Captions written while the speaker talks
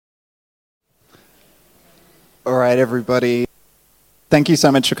right, everybody. Thank you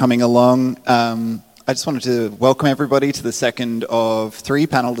so much for coming along. I just wanted to welcome everybody to the second of 3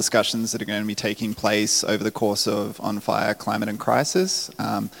 panel discussions that are going to be taking place over the course of On Fire, Climate and Crisis.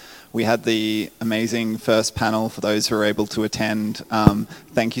 We had the amazing first panel for those who were able to attend.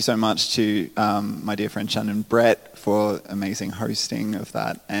 Thank you so much to my dear friend Shannon Brett for amazing hosting of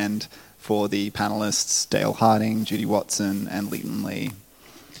that, and for the panelists Dale Harding, Judy Watson and Leighton Lee.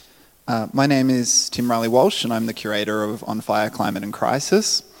 My name is Tim Riley-Walsh and I'm the curator of On Fire, Climate and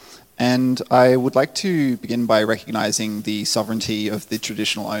Crisis. And I would like to begin by recognising the sovereignty of the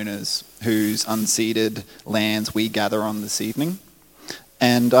traditional owners whose unceded lands we gather on this evening.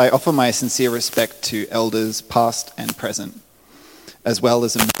 And I offer my sincere respect to elders past and present, as well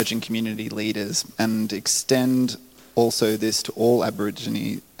as emerging community leaders, and extend also this to all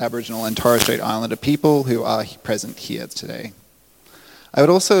Aboriginal and Torres Strait Islander people who are present here today. I would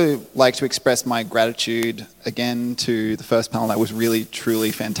also like to express my gratitude again to the first panel. That was really,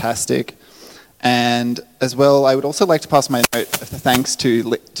 truly fantastic. And as well, I would also like to pass my note of thanks to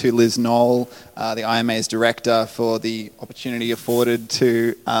Liz Knoll, the IMA's director, for the opportunity afforded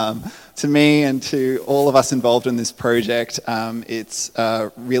to me and to all of us involved in this project. It's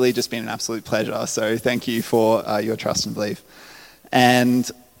really just been an absolute pleasure. So thank you for your trust and belief.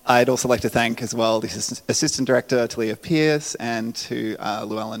 And I'd also like to thank as well the Assistant Director, Talia Pierce, and to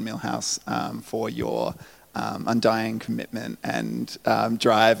Llewellyn Millhouse for your undying commitment and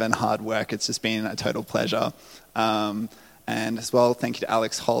drive and hard work. It's just been a total pleasure. And as well, thank you to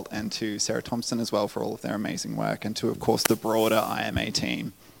Alex Holt and to Sarah Thompson as well for all of their amazing work, and to, of course, the broader IMA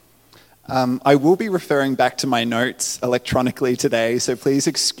team. I will be referring back to my notes electronically today, so please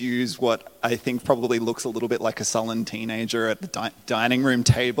excuse what I think probably looks a little bit like a sullen teenager at the dining room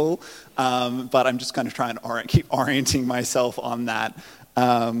table, but I'm just going to try and keep orienting myself on that.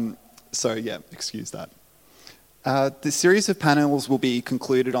 So yeah, excuse that. The series of panels will be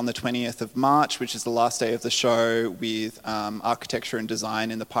concluded on the 20th of March, which is the last day of the show, with architecture and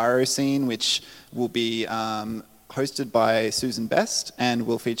design in the Pyrocene, which will be hosted by Susan Best and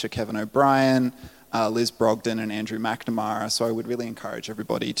will feature Kevin O'Brien, Liz Brogden and Andrew McNamara. So I would really encourage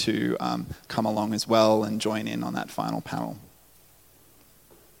everybody to come along as well and join in on that final panel.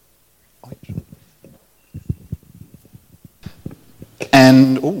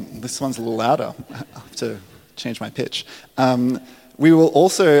 And, oh, this one's a little louder. I'll have to change my pitch. We will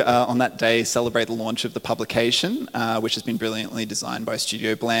also, on that day, celebrate the launch of the publication, which has been brilliantly designed by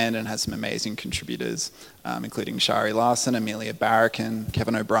Studio Bland and has some amazing contributors, including Shari Larson, Amelia Barracan,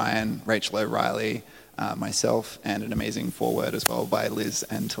 Kevin O'Brien, Rachel O'Reilly, myself, and an amazing foreword as well by Liz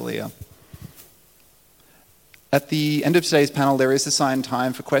and Talia. At the end of today's panel, there is assigned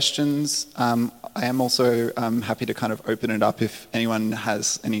time for questions. I am also happy to kind of open it up if anyone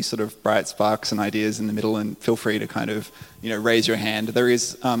has any sort of bright sparks and ideas in the middle, and feel free to kind of, raise your hand. There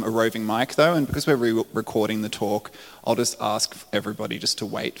is a roving mic though, and because we're recording the talk, I'll just ask everybody just to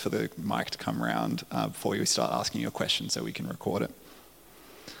wait for the mic to come around before you start asking your question so we can record it.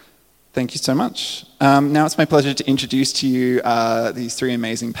 Thank you so much. Now it's my pleasure to introduce to you these 3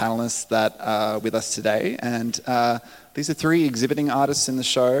 amazing panelists that are with us today. And these are 3 exhibiting artists in the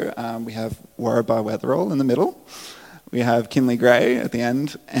show. We have Warraba Weatherall in the middle, we have Kinley Gray at the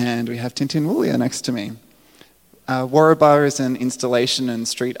end, and we have Tintin Woollya next to me. Warraba is an installation and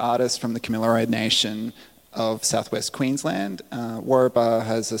street artist from the Kamilaroi Nation of southwest Queensland. Warraba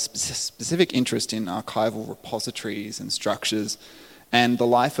has a specific interest in archival repositories and structures, and the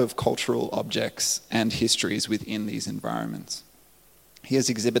life of cultural objects and histories within these environments. He has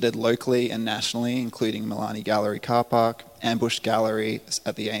exhibited locally and nationally, including Milani Gallery Car Park, Ambush Gallery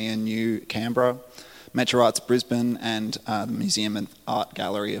at the ANU Canberra, Metro Arts Brisbane, and the Museum and Art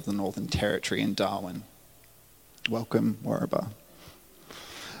Gallery of the Northern Territory in Darwin. Welcome, Warraba.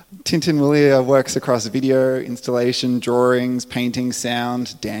 Tintin Woollya works across video, installation, drawings, painting,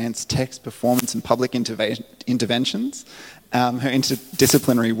 sound, dance, text, performance, and public interventions. Her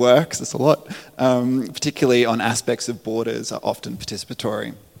interdisciplinary works, that's a lot, particularly on aspects of borders, are often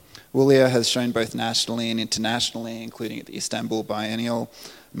participatory. Woollya has shown both nationally and internationally, including at the Istanbul Biennial,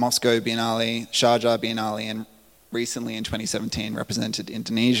 Moscow Biennale, Sharjah Biennale, and recently in 2017 represented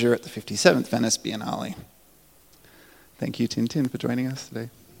Indonesia at the 57th Venice Biennale. Thank you, Tintin, for joining us today.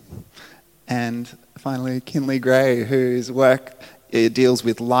 And finally, Kinley Gray, whose work deals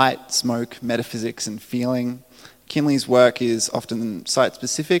with light, smoke, metaphysics, and feeling. Kinley's work is often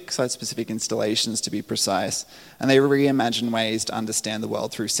site-specific installations to be precise, and they reimagine ways to understand the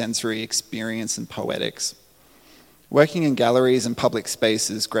world through sensory experience and poetics. Working in galleries and public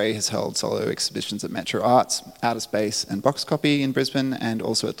spaces, Gray has held solo exhibitions at Metro Arts, Outer Space and Box Copy in Brisbane, and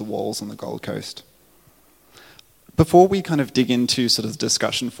also at The Walls on the Gold Coast. Before we kind of dig into sort of the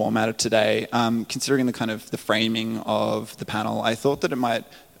discussion format of today, considering the kind of the framing of the panel, I thought that it might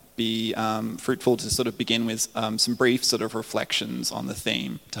be fruitful to sort of begin with some brief sort of reflections on the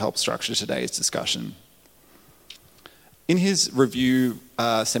theme to help structure today's discussion. In his review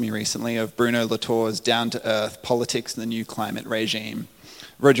semi-recently of Bruno Latour's Down-to-Earth Politics and the New Climate Regime,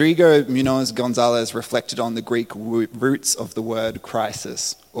 Rodrigo Munoz Gonzalez reflected on the Greek roots of the word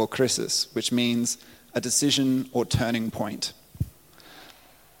crisis, or krisis, which means a decision or turning point.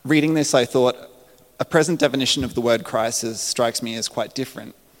 Reading this, I thought, a present definition of the word crisis strikes me as quite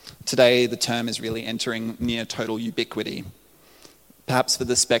different. Today, the term is really entering near total ubiquity. Perhaps for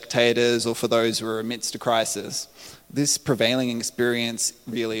the spectators or for those who are amidst a crisis, this prevailing experience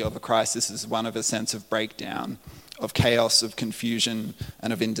really of a crisis is one of a sense of breakdown, of chaos, of confusion,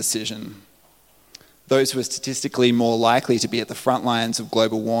 and of indecision. Those who are statistically more likely to be at the front lines of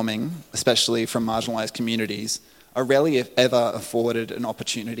global warming, especially from marginalised communities, are rarely if ever afforded an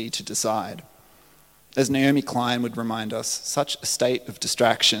opportunity to decide. As Naomi Klein would remind us, such a state of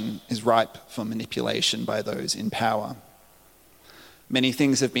distraction is ripe for manipulation by those in power. Many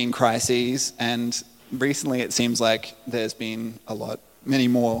things have been crises, and recently it seems like there's been a lot. Many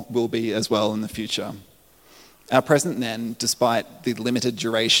more will be as well in the future. Our present then, despite the limited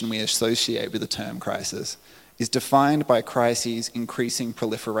duration we associate with the term crisis, is defined by crises' increasing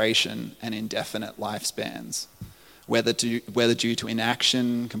proliferation and indefinite lifespans, whether due to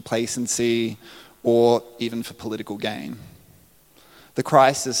inaction, complacency, or even for political gain. The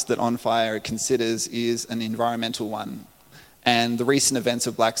crisis that On Fire considers is an environmental one, and the recent events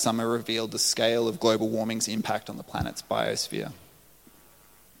of Black Summer revealed the scale of global warming's impact on the planet's biosphere.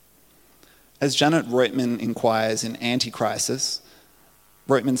 As Janet Reutman inquires in Anti-Crisis,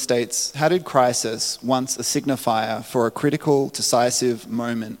 Reutman states, how did crisis, once a signifier for a critical, decisive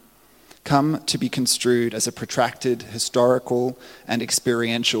moment, come to be construed as a protracted historical and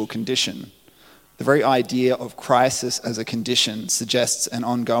experiential condition? The very idea of crisis as a condition suggests an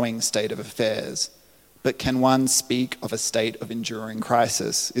ongoing state of affairs. But can one speak of a state of enduring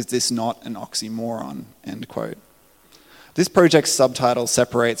crisis? Is this not an oxymoron? End quote. This project's subtitle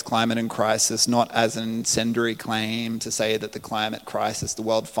separates climate and crisis not as an incendiary claim to say that the climate crisis the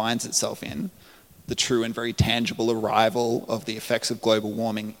world finds itself in, the true and very tangible arrival of the effects of global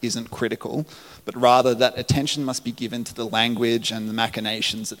warming, isn't critical, but rather that attention must be given to the language and the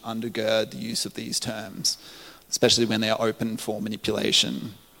machinations that undergird the use of these terms, especially when they are open for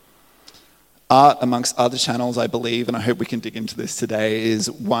manipulation. Art, amongst other channels, I believe, and I hope we can dig into this today,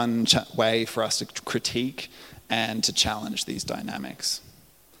 is one way for us to critique and to challenge these dynamics.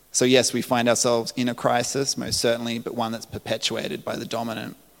 So yes, we find ourselves in a crisis, most certainly, but one that's perpetuated by the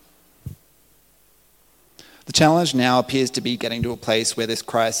dominant. The challenge now appears to be getting to a place where this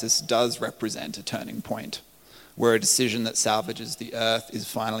crisis does represent a turning point, where a decision that salvages the earth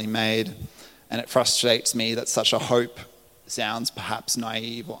is finally made, and it frustrates me that such a hope sounds perhaps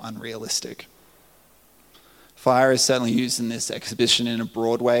naive or unrealistic. Fire is certainly used in this exhibition in a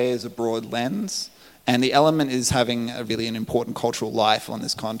broad way, as a broad lens, and the element is having a really an important cultural life on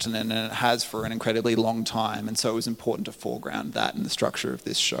this continent, and it has for an incredibly long time, and so it was important to foreground that in the structure of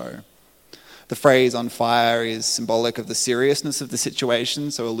this show. The phrase on fire is symbolic of the seriousness of the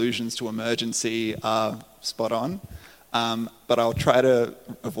situation, so allusions to emergency are spot on. But I'll try to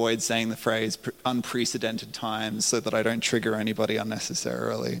avoid saying the phrase unprecedented times so that I don't trigger anybody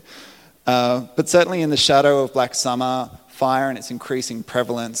unnecessarily. But certainly in the shadow of Black Summer, fire and its increasing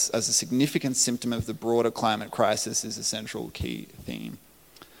prevalence as a significant symptom of the broader climate crisis is a central key theme.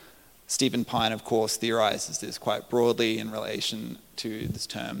 Stephen Pine, of course, theorizes this quite broadly in relation to this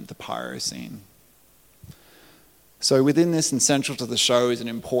term, the pyrocene. So within this and central to the show is an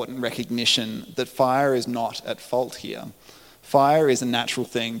important recognition that fire is not at fault here. Fire is a natural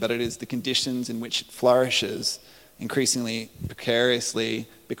thing, but it is the conditions in which it flourishes, increasingly precariously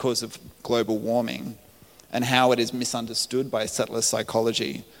because of global warming, and how it is misunderstood by settler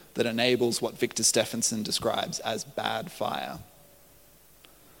psychology that enables what Victor Stephenson describes as bad fire.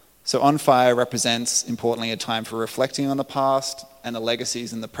 So On Fire represents, importantly, a time for reflecting on the past and the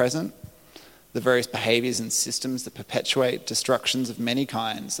legacies in the present, the various behaviours and systems that perpetuate destructions of many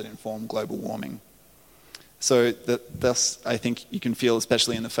kinds that inform global warming. So thus, I think you can feel,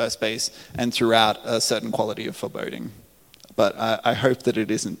 especially in the first space and throughout, a certain quality of foreboding. But I hope that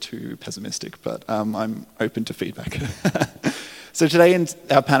it isn't too pessimistic, but I'm open to feedback. So today in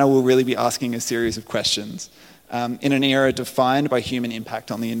our panel, we'll really be asking a series of questions. In an era defined by human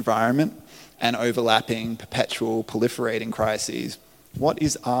impact on the environment and overlapping, perpetual, proliferating crises, what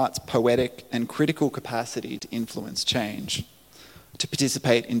is art's poetic and critical capacity to influence change? to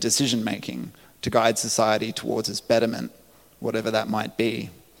participate in decision-making, to guide society towards its betterment, whatever that might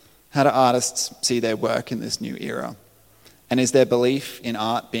be? How do artists see their work in this new era? And is their belief in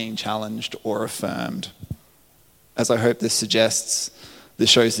art being challenged or affirmed? As I hope this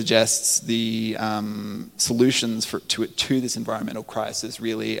show suggests, the solutions to this environmental crisis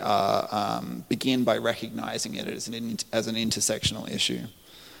really are, begin by recognizing it as an intersectional issue.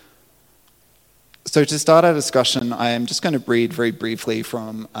 So to start our discussion, I am just going to read very briefly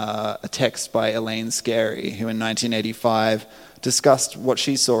from a text by Elaine Scarry, who in 1985 discussed what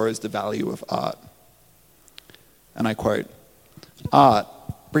she saw as the value of art. And I quote, "Art,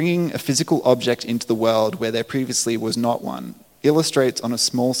 bringing a physical object into the world where there previously was not one, illustrates on a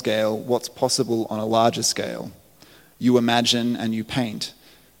small scale what's possible on a larger scale. You imagine and you paint.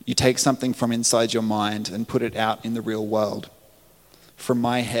 You take something from inside your mind and put it out in the real world. From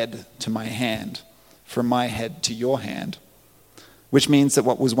my head to my hand, from my head to your hand, which means that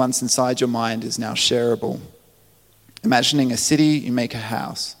what was once inside your mind is now shareable. Imagining a city, you make a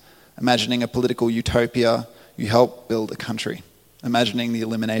house. Imagining a political utopia, you help build a country. Imagining the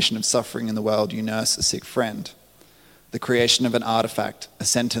elimination of suffering in the world, you nurse a sick friend. The creation of an artifact, a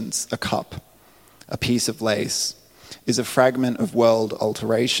sentence, a cup, a piece of lace, is a fragment of world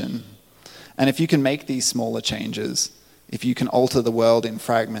alteration. And if you can make these smaller changes, if you can alter the world in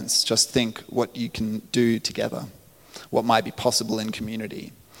fragments, just think what you can do together, what might be possible in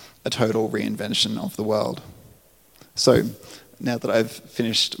community, a total reinvention of the world." So, now that I've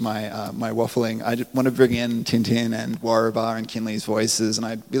finished my waffling, I want to bring in Tintin and Warribar and Kinley's voices, and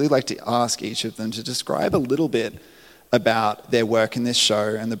I'd really like to ask each of them to describe a little bit about their work in this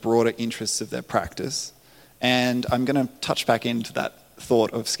show and the broader interests of their practice. And I'm going to touch back into that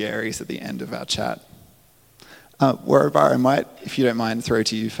thought of Scary's at the end of our chat. Warribar, I might, if you don't mind, throw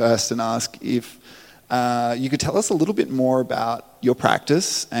to you first and ask if you could tell us a little bit more about your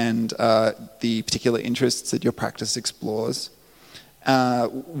practice and the particular interests that your practice explores.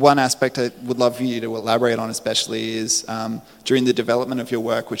 One aspect I would love for you to elaborate on especially is during the development of your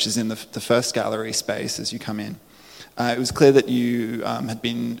work, which is in the first gallery space as you come in. It was clear that you had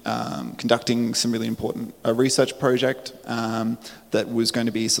been conducting some really important research project that was going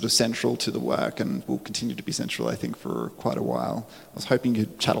to be sort of central to the work and will continue to be central, I think, for quite a while. I was hoping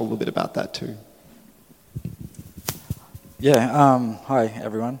you'd chat a little bit about that too. Yeah, hi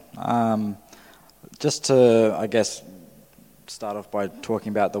everyone. Just to, I guess, start off by talking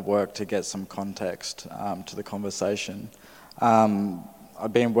about the work to get some context to the conversation.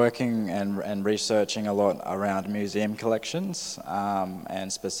 I've been working and researching a lot around museum collections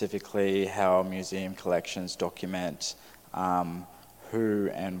and specifically how museum collections document who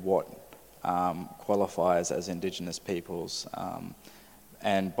and what qualifies as Indigenous peoples.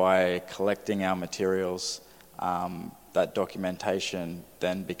 And by collecting our materials, that documentation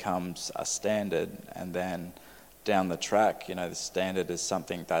then becomes a standard, and then down the track, the standard is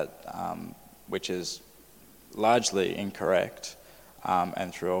something that which is largely incorrect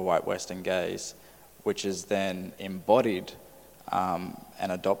and through a white Western gaze, which is then embodied and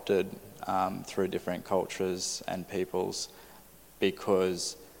adopted through different cultures and peoples,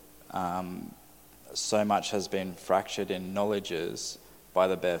 because so much has been fractured in knowledges by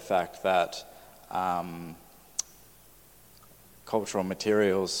the bare fact that cultural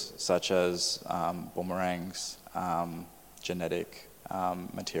materials such as boomerangs, genetic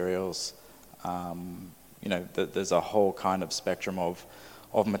materials, there's a whole kind of spectrum of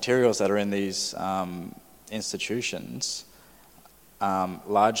materials that are in these institutions,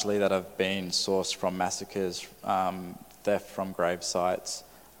 largely that have been sourced from massacres, theft from grave sites,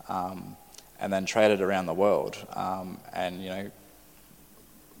 and then traded around the world. And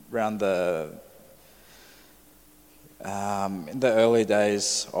around in the early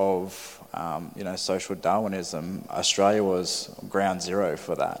days of social Darwinism, Australia was ground zero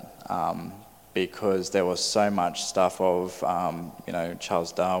for that, because there was so much stuff of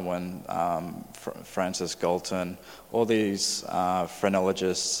Charles Darwin, Francis Galton, all these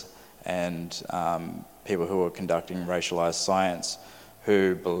phrenologists and people who were conducting racialized science,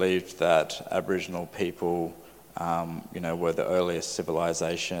 who believed that Aboriginal people were the earliest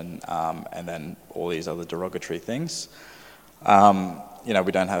civilization, and then all these other derogatory things.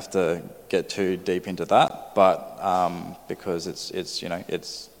 We don't have to get too deep into that, but because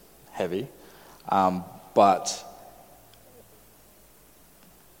it's heavy. But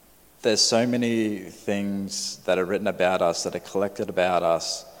there's so many things that are written about us, that are collected about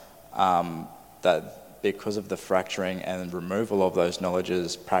us, that because of the fracturing and removal of those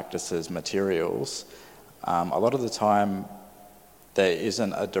knowledges, practices, materials, a lot of the time there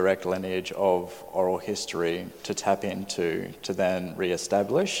isn't a direct lineage of oral history to tap into to then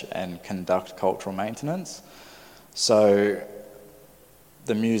re-establish and conduct cultural maintenance. So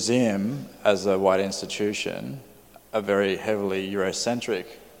the museum as a white institution, a very heavily Eurocentric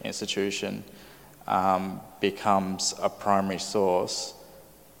institution, becomes a primary source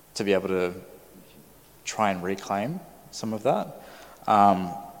to be able to try and reclaim some of that.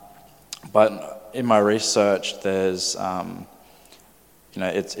 But in my research, there's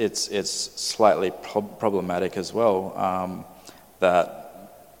it's slightly problematic as well, that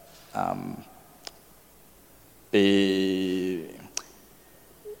the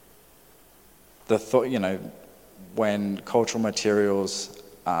thought, when cultural materials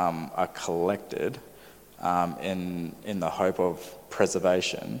are collected in the hope of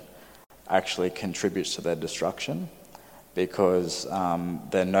preservation, actually contributes to their destruction, because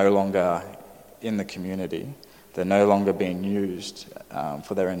they're no longer in the community. They're no longer being used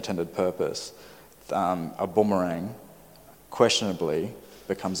for their intended purpose. A boomerang, questionably,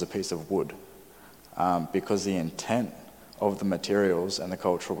 becomes a piece of wood because the intent of the materials and the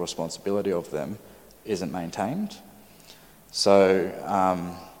cultural responsibility of them isn't maintained. So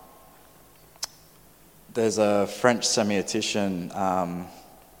there's a French semiotician,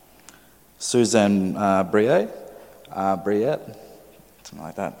 Suzanne Briet, something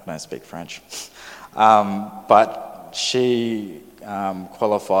like that. I don't speak French. But she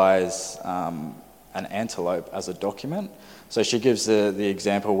qualifies an antelope as a document. So she gives the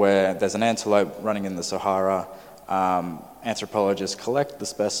example where there's an antelope running in the Sahara. Anthropologists collect the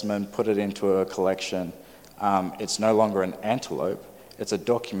specimen, put it into a collection. It's no longer an antelope. It's a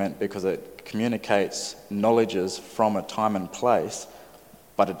document because it communicates knowledges from a time and place,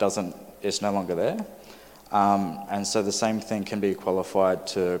 but it's no longer there. And so the same thing can be qualified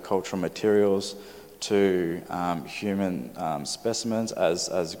to cultural materials, to human specimens,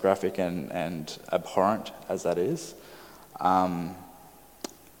 as graphic and abhorrent as that is. And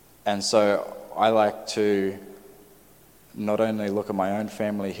so I like to not only look at my own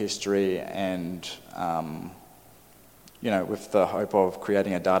family history and, with the hope of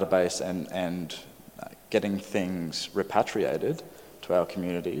creating a database and getting things repatriated to our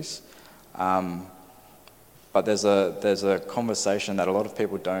communities, but there's a conversation that a lot of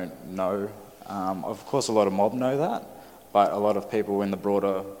people don't know. Of course, a lot of mob know that, but a lot of people in the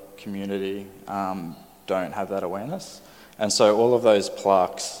broader community don't have that awareness. And so all of those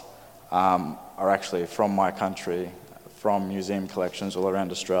plaques are actually from my country, from museum collections all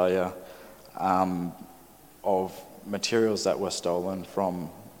around Australia, of materials that were stolen from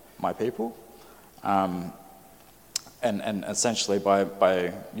my people. And essentially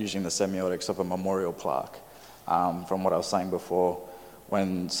by using the semiotics of a memorial plaque, from what I was saying before,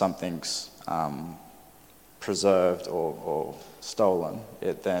 when something's preserved or stolen,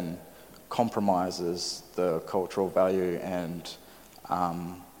 it then compromises the cultural value and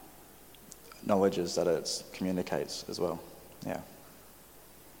knowledges that it communicates as well. Yeah.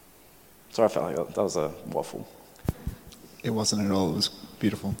 Sorry, I felt like that was a waffle. It wasn't at all. It was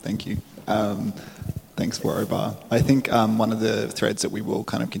beautiful. Thank you. Thanks, Worobar. I think one of the threads that we will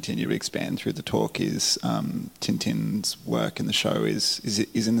kind of continue to expand through the talk is Tintin's work in the show is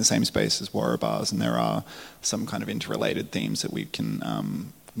in the same space as Worobar's, and there are some kind of interrelated themes that we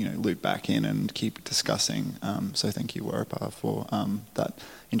can loop back in and keep discussing. So thank you, Worobar, for that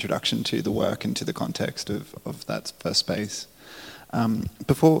introduction to the work and to the context of that first space.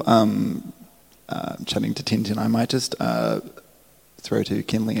 Before chatting to Tintin, I might just throw to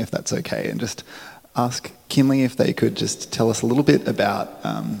Kinley, if that's okay, and just ask Kinley if they could just tell us a little bit about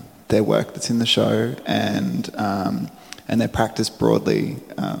their work that's in the show and their practice broadly,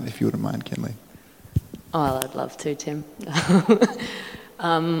 if you wouldn't mind, Kinley. Oh, I'd love to, Tim.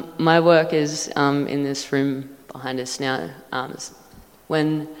 My work is in this room behind us now.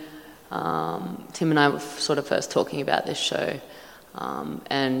 When Tim and I were sort of first talking about this show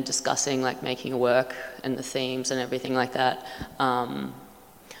and discussing like making a work and the themes and everything like that,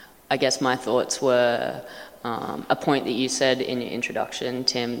 I guess my thoughts were a point that you said in your introduction,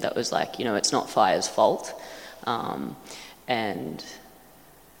 Tim, that was like, it's not fire's fault. And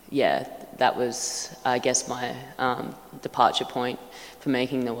yeah, that was, I guess, my departure point for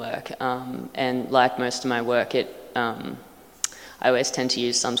making the work. And like most of my work, I always tend to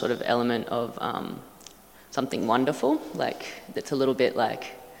use some sort of element of something wonderful, like that's a little bit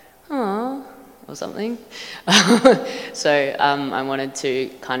like, "Aww," or something. So I wanted to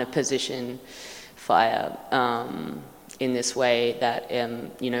kind of position fire in this way that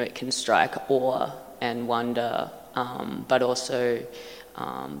it can strike awe and wonder, but also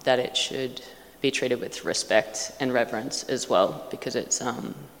that it should be treated with respect and reverence as well, because it's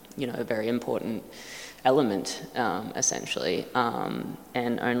you know, a very important element essentially,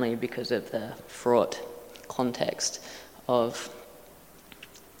 and only because of the fraught context of,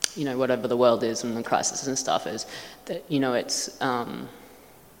 you know, whatever the world is and the crisis and stuff is, that, you know, it's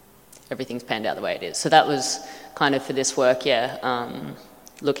everything's panned out the way it is. So that was kind of for this work,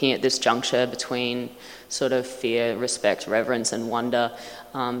 looking at this juncture between sort of fear, respect, reverence, and wonder,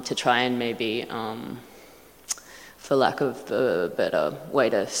 to try and maybe, for lack of a better way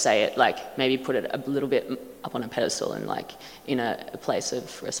to say it, like maybe put it a little bit up on a pedestal and like in a place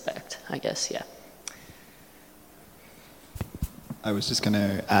of respect, I guess, yeah. I was just going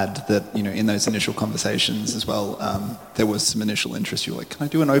to add that, you know, in those initial conversations as well, there was some initial interest. You were like, can I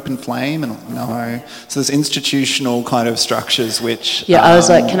do an open flame? And I'm like, no. So there's institutional kind of structures which... Yeah, I was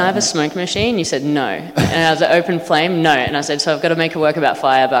like, can I have a smoke machine? You said no. And I was like, open flame? No. And I said, so I've got to make a work about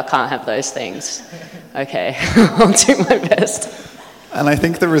fire, but I can't have those things. Okay, I'll do my best. And I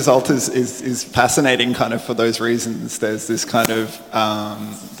think the result is fascinating kind of for those reasons. There's this kind of,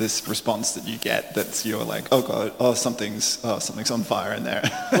 this response that you get that's you're like, oh God, something's on fire in there.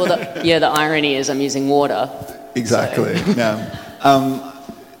 Well, the irony is I'm using water. Exactly, so. Yeah.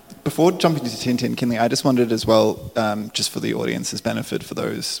 Before jumping to Tintin, Kinley, I just wondered as well, just for the audience's benefit, for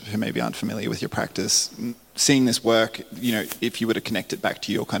those who maybe aren't familiar with your practice, seeing this work, you know, if you were to connect it back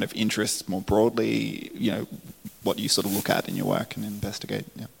to your kind of interests more broadly, you know, what you sort of look at in your work and investigate.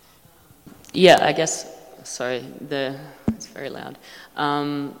 Yeah. Yeah, I guess. Sorry, it's very loud.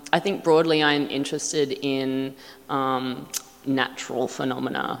 I think broadly, I'm interested in natural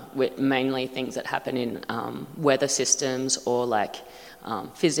phenomena, mainly things that happen in weather systems or like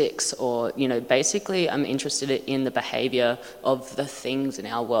physics, or, you know, basically I'm interested in the behavior of the things in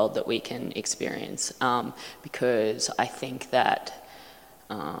our world that we can experience, because I think that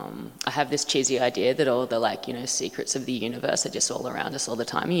I have this cheesy idea that all the, like, you know, secrets of the universe are just all around us all the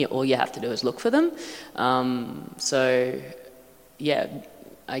time. All you have to do is look for them. So, yeah,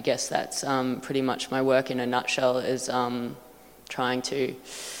 I guess that's pretty much my work in a nutshell, is trying to,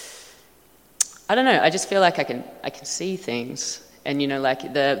 I don't know, I just feel like I can see things. And, you know,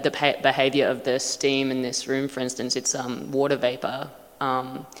 like the behavior of the steam in this room, for instance, it's water vapor,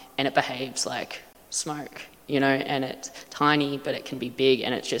 and it behaves like smoke. You know, and it's tiny, but it can be big,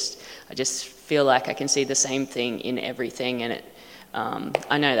 and it's just, I just feel like I can see the same thing in everything, and it,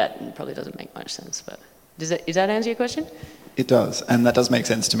 I know that probably doesn't make much sense, but does that answer your question? It does, and that does make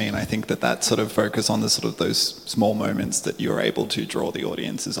sense to me, and I think that sort of focus on the sort of those small moments that you're able to draw the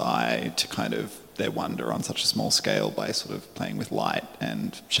audience's eye to kind of their wonder on such a small scale by sort of playing with light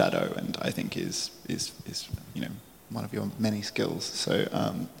and shadow, and I think is you know, one of your many skills. So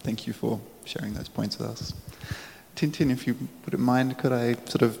thank you for sharing those points with us. Tintin, if you wouldn't mind, could I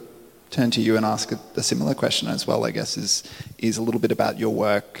sort of turn to you and ask a similar question as well, I guess, is a little bit about your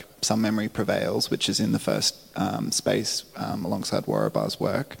work, Some Memory Prevails, which is in the first space alongside Warrabar's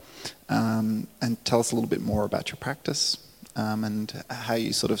work. And tell us a little bit more about your practice and how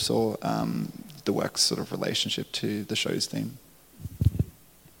you sort of saw the work's sort of relationship to the show's theme.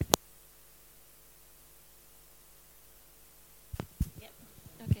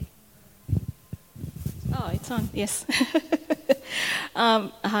 Oh, it's on, yes.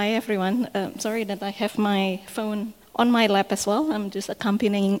 Hi, everyone. Sorry that I have my phone on my lap as well. I'm just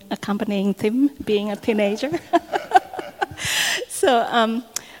accompanying Tim, being a teenager. So,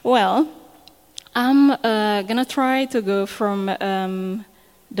 well, I'm going to try to go from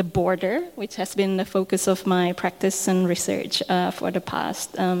the border, which has been the focus of my practice and research for the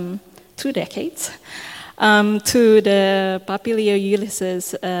past 2 decades, to the Papilio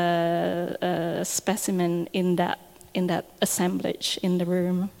ulysses specimen in that assemblage in the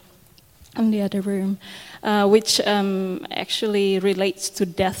room, in the other room, which actually relates to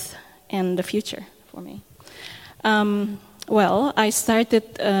death and the future for me. Well, I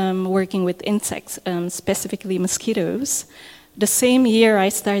started working with insects, specifically mosquitoes, the same year I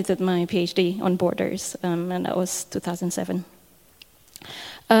started my PhD on borders, and that was 2007.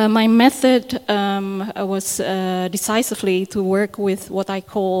 My method was decisively to work with what I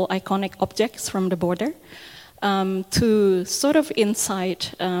call iconic objects from the border, to sort of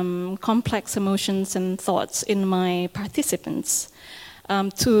incite complex emotions and thoughts in my participants,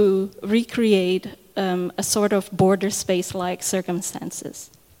 to recreate a sort of border space-like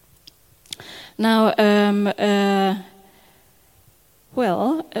circumstances. Now,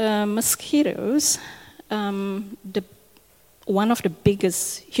 mosquitoes, one of the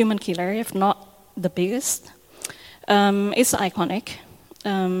biggest human killer, if not the biggest, is iconic.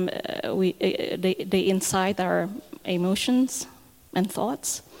 They incite our emotions and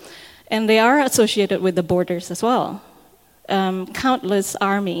thoughts. And they are associated with the borders as well. Countless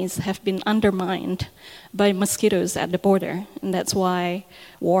armies have been undermined by mosquitoes at the border, and that's why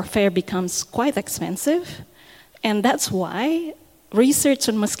warfare becomes quite expensive, and that's why research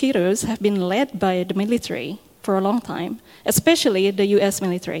on mosquitoes have been led by the military for a long time, especially the US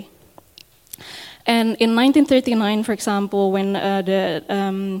military. And in 1939, for example, when the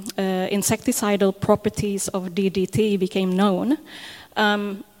insecticidal properties of DDT became known,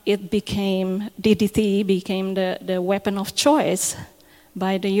 DDT became the weapon of choice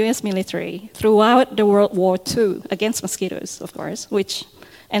by the US military throughout the World War II against mosquitoes, of course, which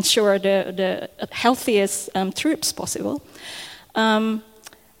ensured the healthiest troops possible.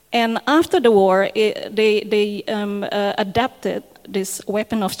 And after the war, they adapted this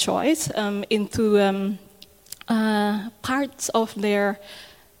weapon of choice into parts of their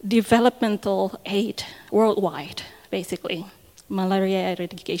developmental aid worldwide, basically, malaria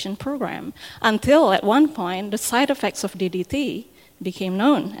eradication program, until at one point the side effects of DDT became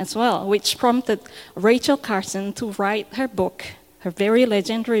known as well, which prompted Rachel Carson to write her book, her very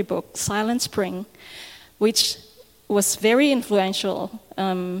legendary book, Silent Spring, which was very influential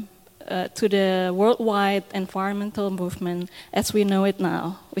to the worldwide environmental movement as we know it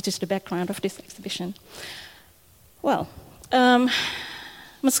now, which is the background of this exhibition. Well,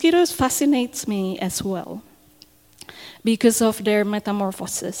 mosquitoes fascinates me as well because of their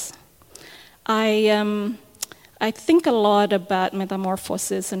metamorphosis. I think a lot about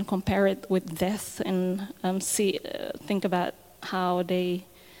metamorphosis and compare it with death, and think about how they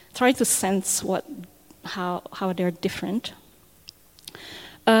try to sense how they're different.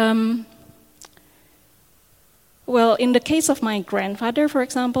 Well, in the case of my grandfather, for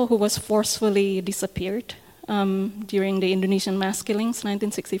example, who was forcefully disappeared during the Indonesian mass killings,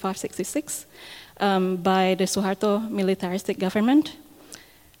 1965-66, by the Suharto militaristic government,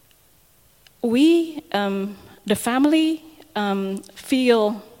 we, the family,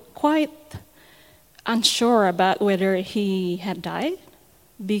 feel quite unsure about whether he had died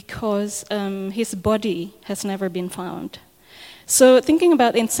because his body has never been found. So thinking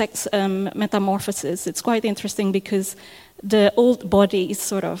about insects' metamorphosis, it's quite interesting because the old body,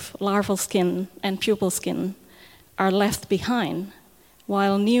 sort of larval skin and pupal skin, are left behind,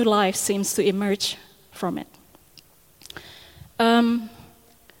 while new life seems to emerge from it.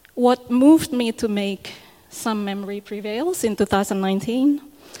 What moved me to make Some Memory Prevails in 2019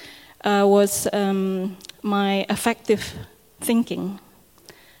 was my affective thinking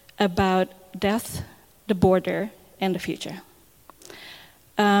about death, the border, and the future.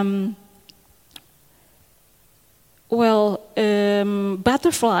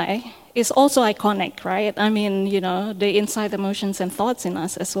 Butterfly is also iconic, right? I mean, they incite emotions and thoughts in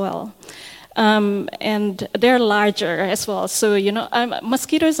us as well. And they're larger as well. So,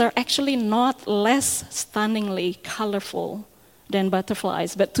 mosquitoes are actually not less stunningly colorful than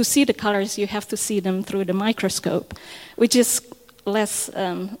butterflies. But to see the colors, you have to see them through the microscope, which is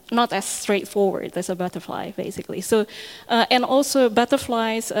not as straightforward as a butterfly, basically. So, and also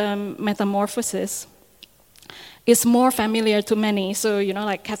butterflies' metamorphosis is more familiar to many. So,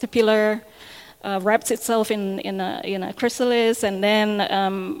 like caterpillar wraps itself in a chrysalis, and then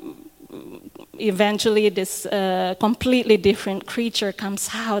eventually this completely different creature comes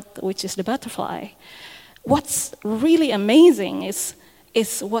out, which is the butterfly. What's really amazing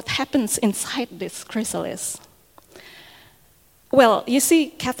is what happens inside this chrysalis. Well, you see,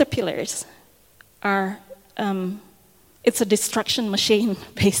 caterpillars are, it's a destruction machine,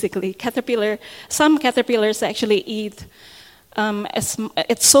 basically. Some caterpillars actually eat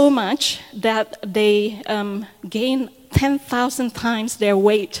it's so much that they gain 10,000 times their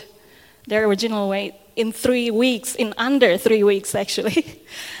weight, their original weight, in 3 weeks, in under 3 weeks, actually.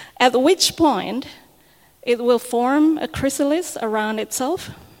 At which point, it will form a chrysalis around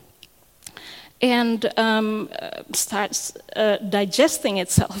itself and starts digesting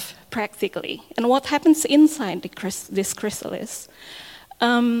itself practically. And what happens inside this chrysalis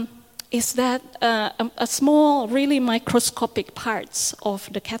is that a small, really microscopic parts of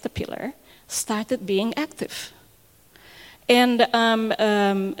the caterpillar started being active. And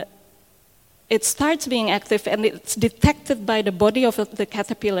it starts being active, and it's detected by the body of the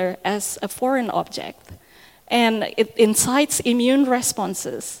caterpillar as a foreign object. And it incites immune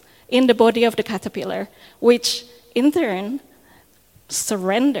responses in the body of the caterpillar, which in turn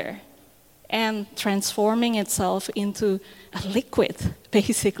surrender and transforming itself into a liquid,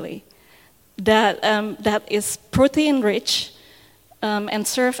 basically, that is protein-rich and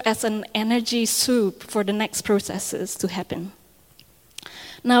serve as an energy soup for the next processes to happen.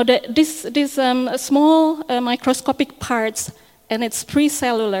 Now, these small microscopic parts and it's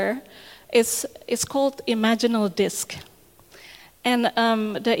precellular. It's called imaginal disk. And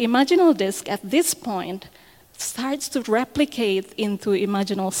the imaginal disk at this point starts to replicate into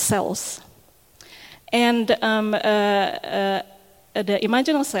imaginal cells. And the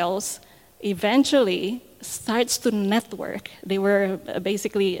imaginal cells eventually starts to network. They were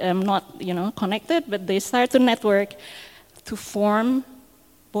basically not, connected, but they start to network to form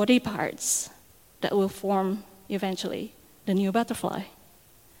body parts that will form eventually the new butterfly.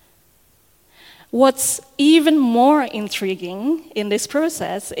 What's even more intriguing in this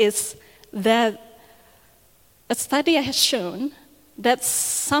process is that a study has shown that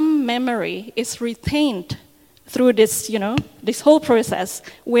some memory is retained through this, this whole process,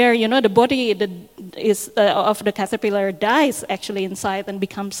 where the body of the caterpillar dies actually inside and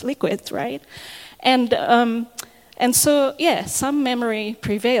becomes liquid, right? And so, some memory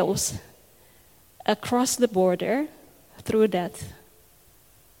prevails across the border through death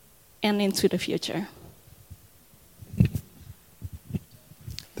and into the future.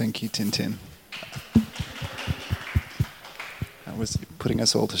 Thank you, Tintin. That was putting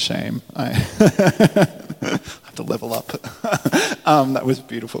us all to shame. I have to level up. That was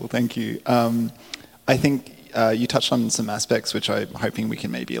beautiful, thank you. I think you touched on some aspects which I'm hoping we can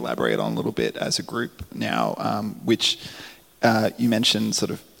maybe elaborate on a little bit as a group now, which you mentioned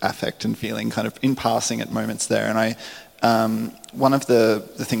sort of affect and feeling kind of in passing at moments there. And one of the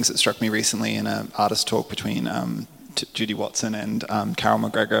things that struck me recently in an artist talk between Judy Watson and Carol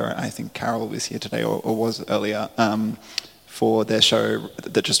McGregor, I think Carol was here today or was earlier, for their show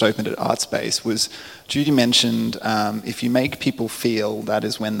that just opened at Artspace, was Judy mentioned if you make people feel, that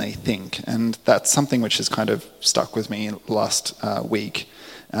is when they think. And that's something which has kind of stuck with me last week.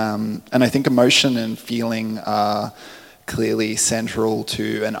 And I think emotion and feeling are clearly central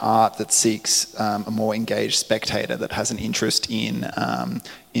to an art that seeks a more engaged spectator that has an interest in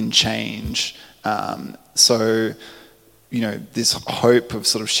change. So, this hope of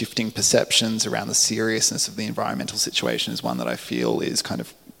sort of shifting perceptions around the seriousness of the environmental situation is one that I feel is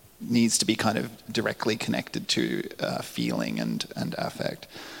needs to be kind of directly connected to feeling and affect.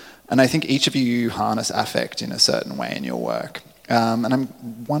 And I think each of you harness affect in a certain way in your work. And I'm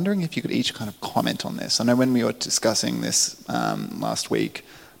wondering if you could each kind of comment on this. I know when we were discussing this last week,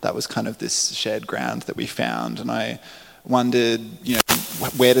 that was kind of this shared ground that we found. And I wondered,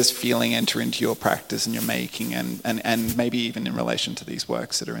 where does feeling enter into your practice and your making, and maybe even in relation to these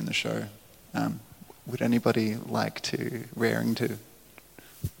works that are in the show? Would anybody like to, raring to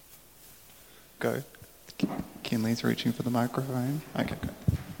go? Kinley's reaching for the microphone. Okay, go.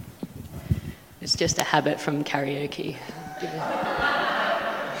 It's just a habit from karaoke.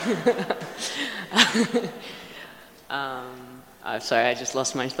 I'm sorry, I just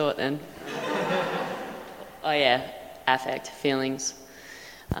lost my thought then. Oh yeah, affect, feelings.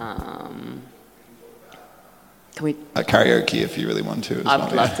 Can we? Karaoke, if you really want to. I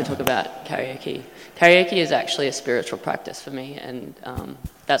would love to talk about karaoke. Karaoke is actually a spiritual practice for me, and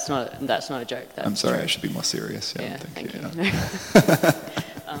that's not a joke. I'm sorry, I should be more serious. Yeah, thank you.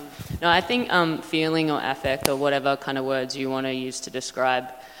 No, I think feeling or affect or whatever kind of words you want to use to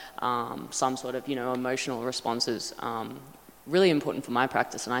describe some sort of emotional responses, really important for my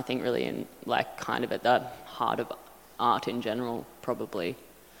practice, and I think really in kind of at the heart of art in general, probably.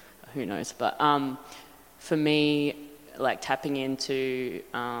 Who knows? But for me, tapping into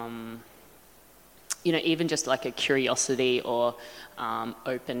even just a curiosity or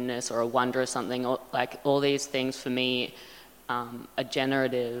openness or a wonder or something, or all these things for me are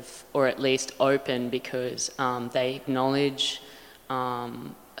generative or at least open because they acknowledge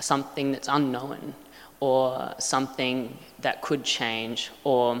something that's unknown or something that could change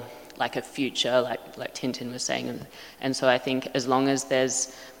or a future, like Tintin was saying. And so I think as long as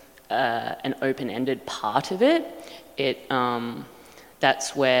there's an open-ended part of it,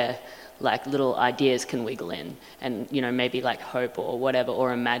 that's where little ideas can wiggle in, and maybe hope or whatever,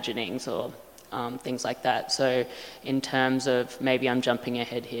 or imaginings or things like that. So in terms of, maybe I'm jumping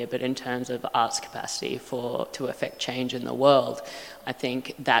ahead here, but in terms of art's capacity to affect change in the world, I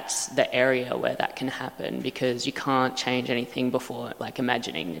think that's the area where that can happen, because you can't change anything before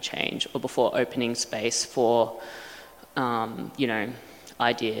imagining the change or before opening space for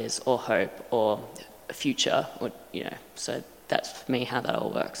ideas or hope or a future, or so that's for me how that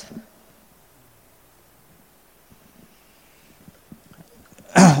all works.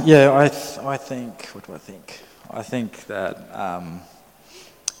 Yeah, I think. What do I think? I think that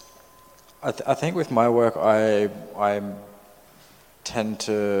I think with my work, I tend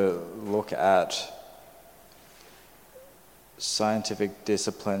to look at scientific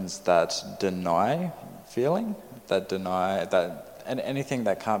disciplines that deny feeling, that deny that, and anything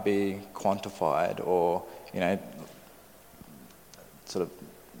that can't be quantified or, you know, sort of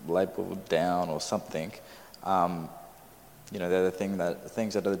labeled down or something, you know, they're the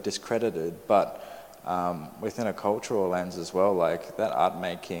things that are discredited. But within a cultural lens as well, like that art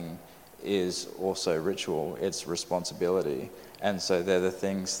making is also ritual, it's responsibility. And so they're the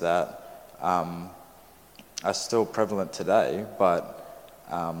things that are still prevalent today, but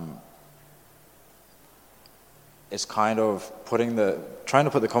it's kind of trying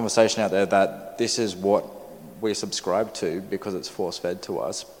to put the conversation out there that this is what we subscribe to because it's force-fed to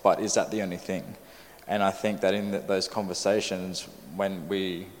us, but is that the only thing? And I think that in those conversations, when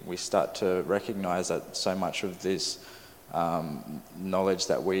we start to recognize that so much of this knowledge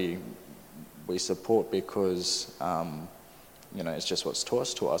that we support because you know, it's just what's taught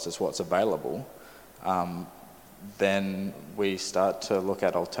to us, it's what's available, then we start to look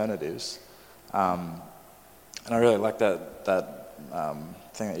at alternatives. And I really like that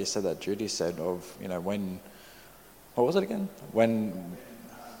thing that you said, that Judy said, of, you know, when, what was it again? When...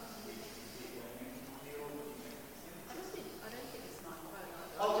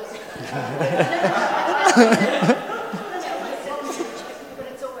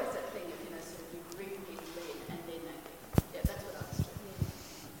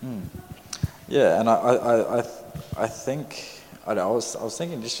 Yeah, and I think, I was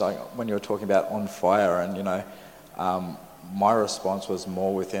thinking just like when you were talking about On Fire, and, you know, my response was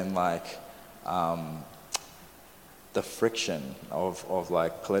more within like the friction of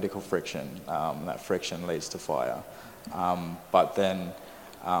like political friction. That friction leads to fire. But then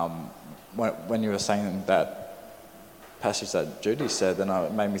when you were saying that passage that Judy said, then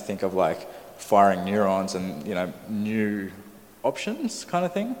it made me think of like firing neurons and, you know, new options kind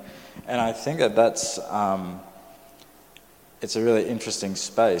of thing. And I think that that's it's a really interesting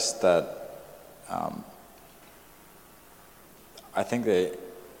space that I think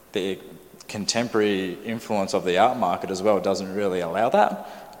the contemporary influence of the art market as well doesn't really allow that.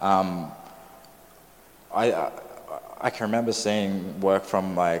 I can remember seeing work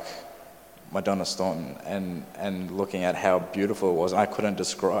from like Madonna Staunton and looking at how beautiful it was. I couldn't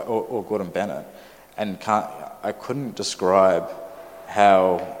describe, or Gordon Bennett, and I couldn't describe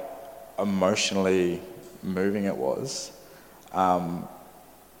how emotionally moving it was. Or,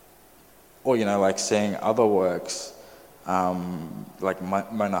 you know, like seeing other works like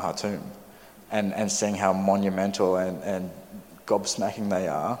Mona Hatoum and seeing how monumental and gobsmacking they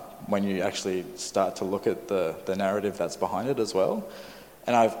are when you actually start to look at the narrative that's behind it as well.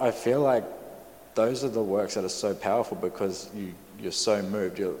 And I feel like those are the works that are so powerful because you're so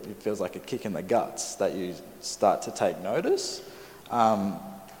moved, it feels like a kick in the guts that you start to take notice.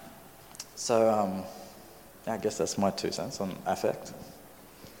 I guess that's my 2 cents on affect.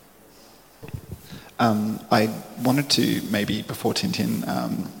 I wanted to maybe, before Tintin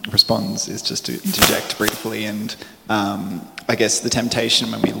responds, is just to interject briefly, and I guess the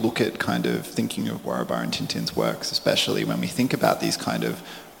temptation when we look at kind of thinking of Warrabar and Tintin's works, especially when we think about these kind of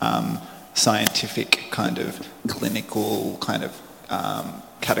scientific kind of clinical kind of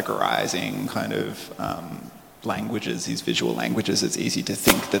categorizing kind of languages, these visual languages, it's easy to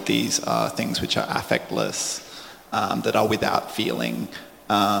think that these are things which are affectless, that are without feeling.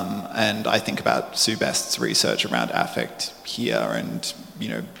 And I think about Sue Best's research around affect here, and, you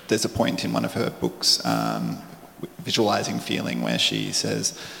know, there's a point in one of her books, Visualizing Feeling, where she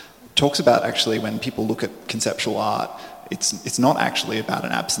talks about actually when people look at conceptual art, it's not actually about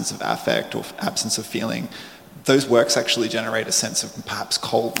an absence of affect or absence of feeling. Those works actually generate a sense of perhaps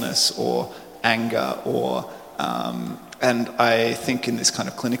coldness or anger or and I think in this kind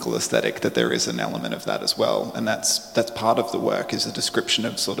of clinical aesthetic that there is an element of that as well, and that's part of the work, is a description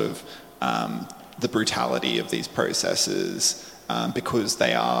of sort of the brutality of these processes because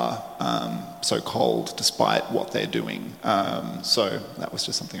they are so cold despite what they're doing. So that was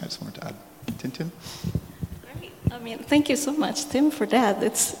just something I just wanted to add. Tintin? Great. I mean, thank you so much, Tim, for that.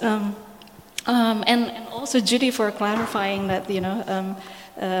 It's and also Judy for clarifying that, you know.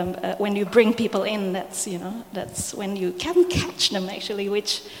 When you bring people in, that's when you can catch them actually,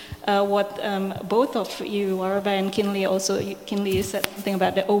 which what both of you, Warrabar and Kinley, you said something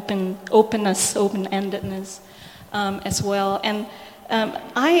about the openness, open-endedness as well. And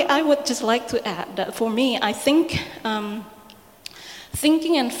I would just like to add that for me, I think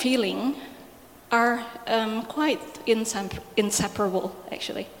thinking and feeling are quite inseparable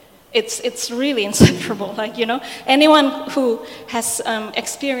actually. It's really inseparable. Like, you know, anyone who has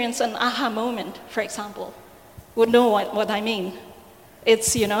experienced an aha moment, for example, would know what I mean.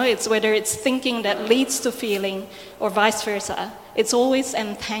 It's, you know, it's whether it's thinking that leads to feeling or vice versa. It's always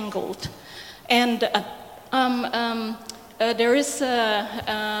entangled. And There is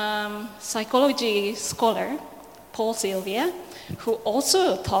a psychology scholar, Paul Sylvia, who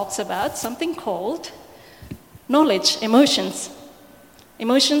also talks about something called knowledge, emotions.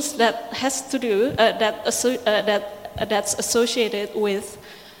 Emotions that has to do, that's associated with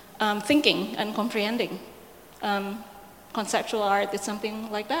thinking and comprehending. Conceptual art is something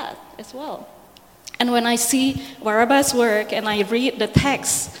like that as well. And when I see Waraba's work and I read the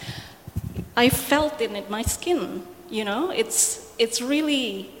text, I felt it in my skin, you know? It's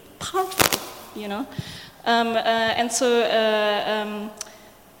really powerful, you know? And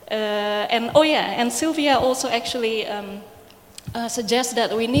Sylvia also actually suggests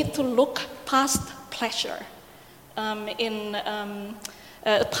that we need to look past pleasure,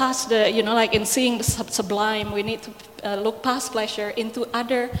 past the, you know, like in seeing the sublime, we need to look past pleasure into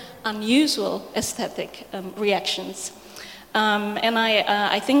other unusual aesthetic reactions. And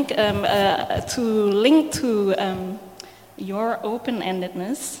I think to link to your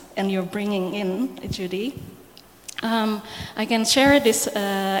open-endedness and your bringing in, Judy, I can share this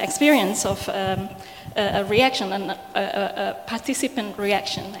experience of a reaction, a participant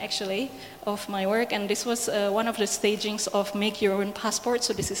reaction, actually, of my work. And this was one of the stagings of Make Your Own Passport.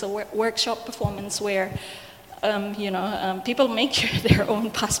 So this is a workshop performance where, people make their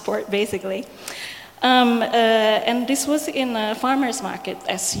own passport, basically. And this was in a farmer's market,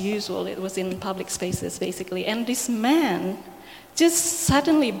 as usual. It was in public spaces, basically. And this man just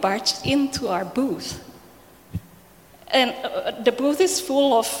suddenly barged into our booth. And the booth is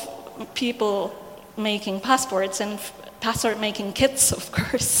full of people making passports and passport-making kits, of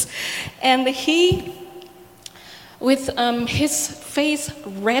course. And he, with his face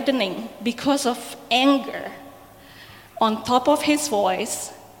reddening because of anger, on top of his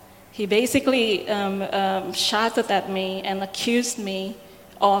voice, he basically shouted at me and accused me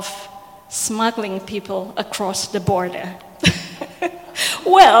of smuggling people across the border.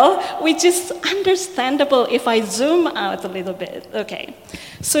 Well, which is understandable if I zoom out a little bit. Okay,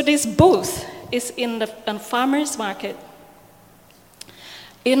 so this booth is in the farmer's market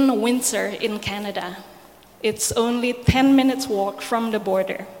in Windsor, in Canada. It's only 10 minutes walk from the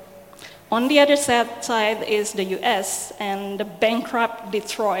border. On the other side is the US and the bankrupt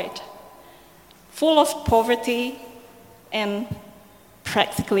Detroit, full of poverty and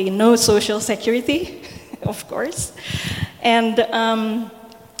practically no social security, of course. And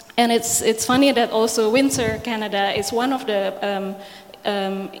it's funny that also Windsor, Canada is one of the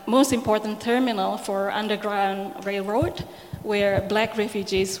most important terminal for Underground Railroad, where black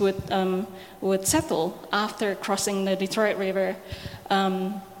refugees would settle after crossing the Detroit River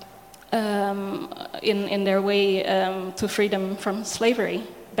in their way to freedom from slavery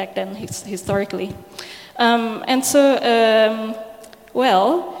back then, historically.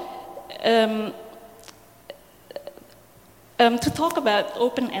 To talk about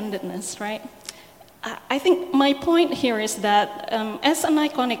open-endedness, right? I think my point here is that as an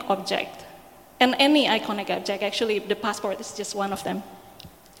iconic object, and any iconic object, actually the passport is just one of them,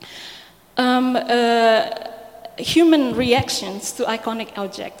 human reactions to iconic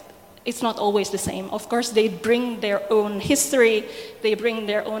objects, it's not always the same. Of course, they bring their own history, they bring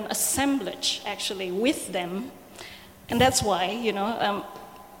their own assemblage, actually, with them. And that's why,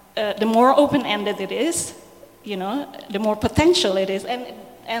 the more open-ended it is, the more potential it is.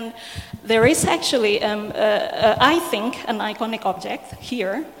 And there is actually, I think, an iconic object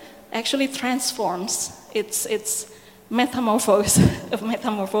here actually transforms its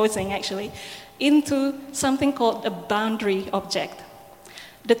metamorphosing actually into something called a boundary object.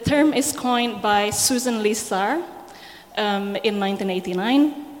 The term is coined by Susan Lissar in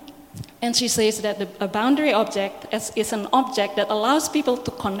 1989, and she says that a boundary object is an object that allows people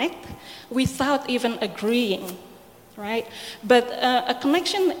to connect without even agreeing, right? But a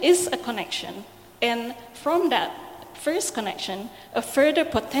connection is a connection, and from that first connection, a further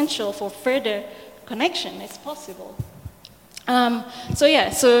potential for further connection is possible.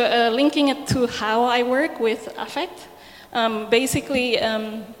 Linking it to how I work with affect,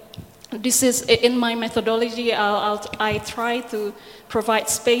 this is in my methodology. I try to provide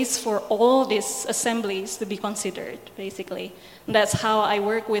space for all these assemblies to be considered, basically. And that's how I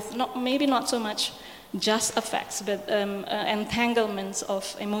work with maybe not so much just affects, but entanglements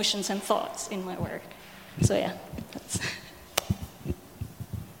of emotions and thoughts in my work. So yeah, that's.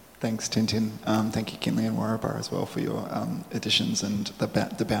 Thanks, Tintin. Thank you, Kinley and Warrabar, as well, for your additions and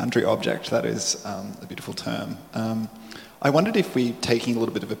the boundary object. That is a beautiful term. I wondered if we taking a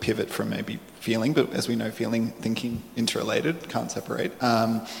little bit of a pivot from maybe feeling, but as we know, feeling, thinking, interrelated, can't separate.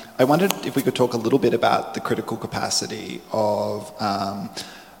 I wondered if we could talk a little bit about the critical capacity of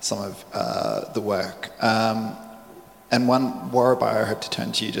some of the work. And one, Warabai, I hope to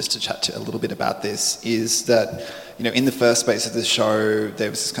turn to you just to chat a little bit about this, is that, in the first space of the show, there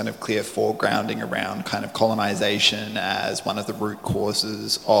was this kind of clear foregrounding around kind of colonization as one of the root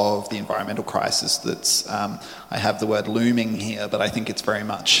causes of the environmental crisis that's, I have the word looming here, but I think it's very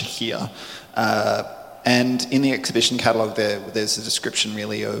much here. And in the exhibition catalogue there's a description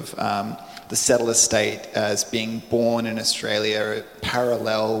really of the settler state as being born in Australia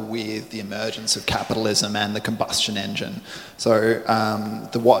parallel with the emergence of capitalism and the combustion engine. So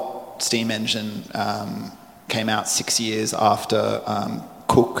the Watt steam engine came out 6 years after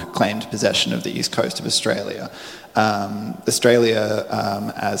Cook claimed possession of the east coast of Australia. Australia,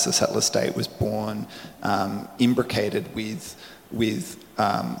 as a settler state, was born imbricated with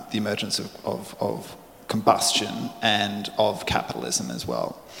the emergence of combustion and of capitalism as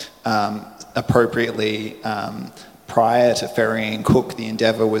well. Appropriately, prior to ferrying Cook, the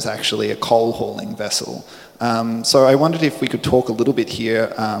Endeavour was actually a coal hauling vessel. So I wondered if we could talk a little bit here,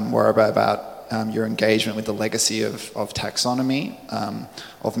 Warabai, about your engagement with the legacy of taxonomy,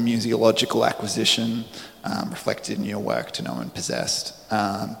 of museological acquisition, reflected in your work To Know and Possessed.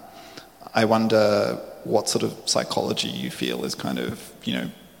 I wonder what sort of psychology you feel is kind of,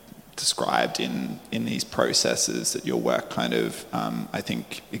 described in these processes that your work kind of, I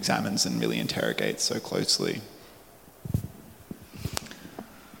think, examines and really interrogates so closely.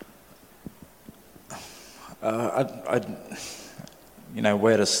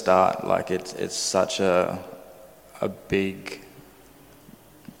 Where to start? Like it's such a big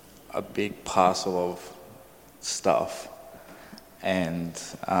parcel of stuff, and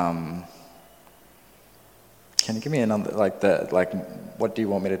can you give me another what do you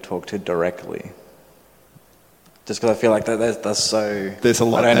want me to talk to directly? Just because I feel like there's a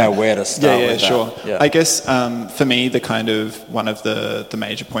lot. I don't know where to start. Yeah, with sure. That. Yeah. I guess for me, the kind of one of the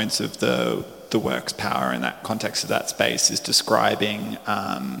major points of the work's power in that context of that space is describing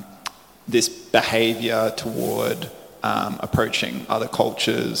this behaviour toward approaching other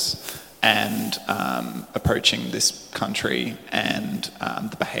cultures and approaching this country and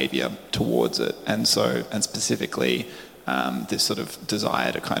the behaviour towards it, and specifically this sort of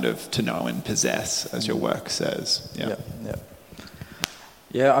desire to kind of to know and possess, as your work says.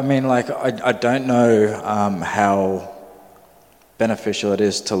 Yeah. I mean, I don't know how beneficial it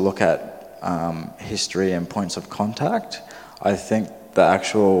is to look at history and points of contact. I think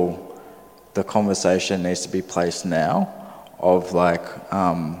the conversation needs to be placed now of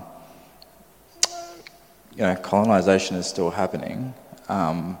colonization is still happening,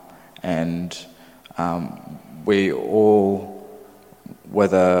 and we all,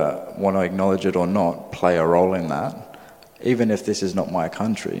 whether want to acknowledge it or not, play a role in that. Even if this is not my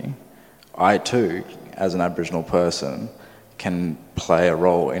country, I too, as an Aboriginal person, can play a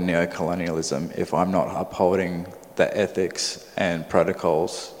role in neocolonialism if I'm not upholding the ethics and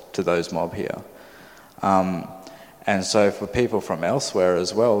protocols to those mob here. And so for people from elsewhere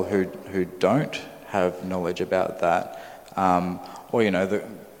as well who don't have knowledge about that,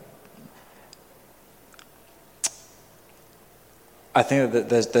 I think that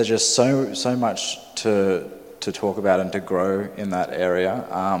there's just so much to talk about and to grow in that area,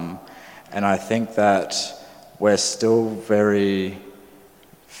 and I think that we're still very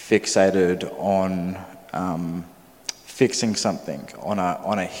fixated on fixing something, on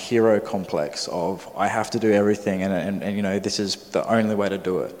a hero complex of I have to do everything, and this is the only way to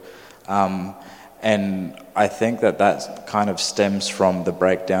do it. And I think that kind of stems from the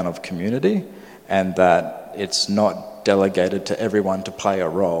breakdown of community, and that it's not delegated to everyone to play a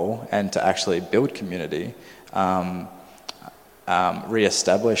role and to actually build community,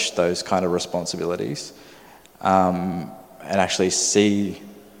 re-establish those kind of responsibilities, and actually see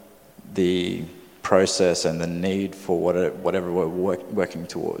the process and the need for whatever we're working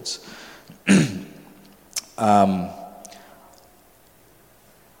towards.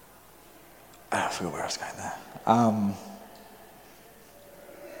 I forgot where I was going there.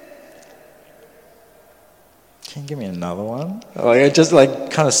 Can you give me another one? Just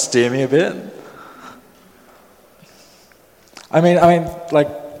kind of steer me a bit. I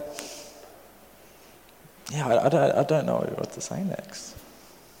don't know what to say next.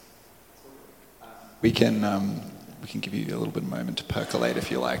 We can give you a little bit of a moment to percolate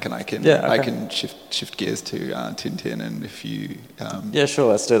if you like, and I can shift gears to Tintin, and if you sure,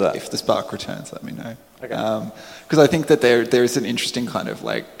 let's do that. If the spark returns, let me know. Okay. Because I think that there is an interesting kind of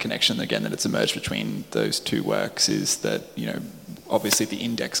connection again that it's emerged between those two works, is that obviously the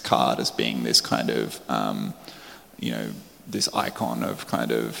index card as being this kind of this icon of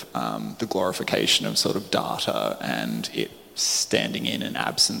kind of the glorification of sort of data and it standing in an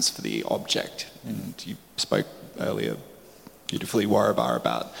absence for the object. And you spoke earlier beautifully, Warrabar,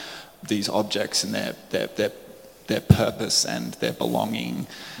 about these objects and their purpose and their belonging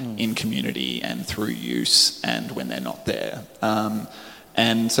in community and through use and when they're not there.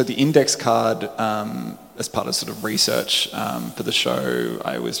 And so the index card, as part of sort of research for the show,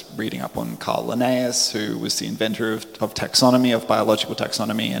 I was reading up on Carl Linnaeus, who was the inventor of taxonomy, of biological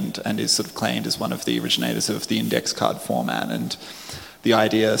taxonomy, and is sort of claimed as one of the originators of the index card format. And the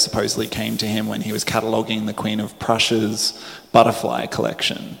idea supposedly came to him when he was cataloguing the Queen of Prussia's butterfly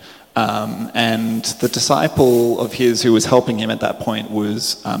collection. And the disciple of his who was helping him at that point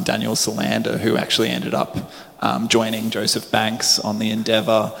was Daniel Solander, who actually ended up joining Joseph Banks on the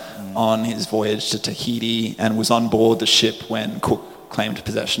Endeavour on his voyage to Tahiti, and was on board the ship when Cook claimed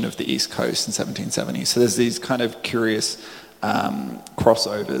possession of the East Coast in 1770. So there's these kind of curious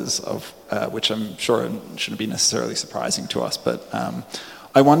crossovers of which I'm sure shouldn't be necessarily surprising to us. But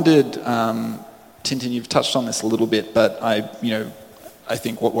I wondered, Tintin, you've touched on this a little bit, but I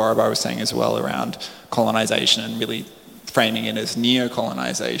think what Warrabar was saying as well around colonisation and really framing it as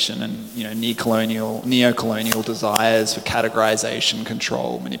neo-colonisation and neo-colonial desires for categorisation,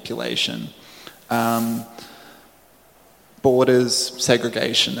 control, manipulation. Borders,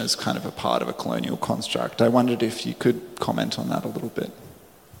 segregation as kind of a part of a colonial construct. I wondered if you could comment on that a little bit.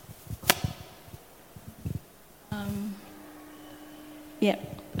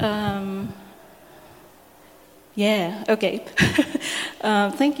 Yeah, okay.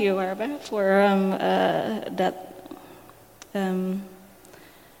 Thank you, Warrabar, for that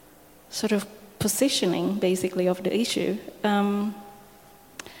sort of positioning, basically, of the issue.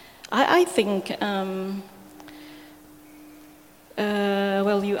 I think,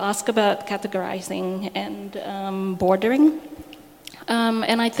 well, you ask about categorizing and bordering,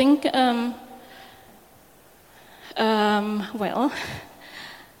 and I think,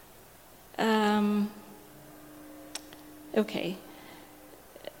 okay,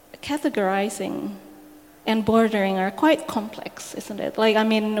 categorizing and bordering are quite complex, isn't it? Like, I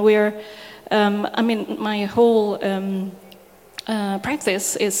mean, my whole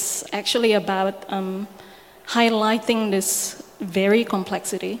practice is actually about highlighting this very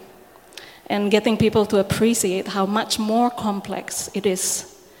complexity and getting people to appreciate how much more complex it is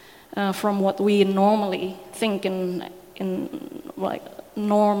from what we normally think in like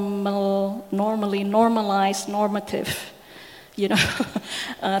normally normalized normative,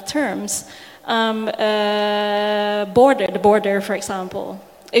 terms. The border, for example.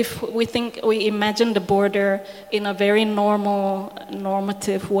 If we imagine the border in a very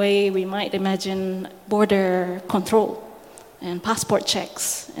normative way, we might imagine border control and passport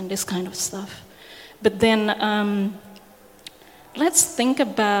checks and this kind of stuff. But then let's think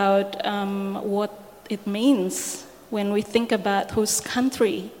about what it means when we think about whose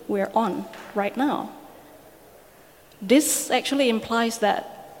country we're on right now. This actually implies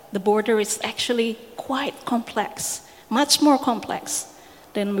that the border is actually quite complex, much more complex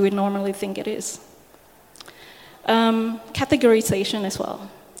than we normally think it is. Categorization as well.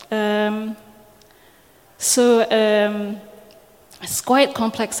 It's quite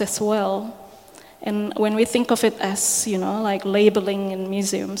complex as well. And when we think of it as, like labeling in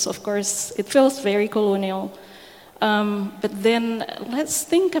museums, of course, it feels very colonial. But then let's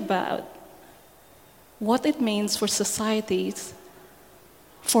think about what it means for societies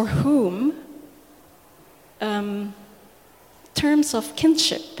for whom terms of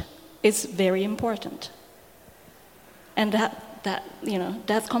kinship is very important, and that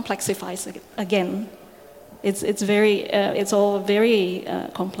complexifies it again. It's all very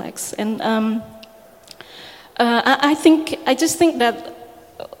complex, and I just think that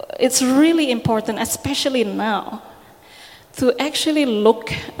it's really important, especially now, to actually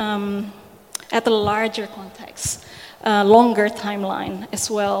look at the larger context. Longer timeline as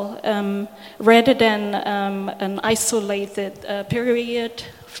well, rather than an isolated period,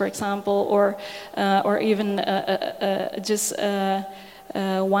 for example, or even just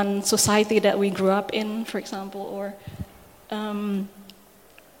one society that we grew up in, for example,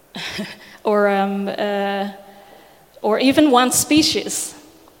 or even one species.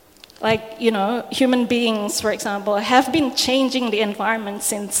 Like, human beings, for example, have been changing the environment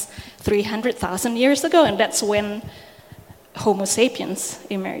since 300,000 years ago, and that's when Homo sapiens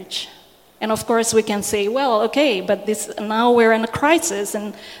emerge. And of course we can say, well, okay, but now we're in a crisis,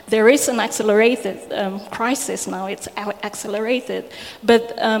 and there is an accelerated crisis now, it's accelerated.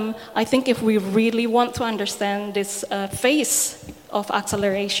 But I think if we really want to understand this phase of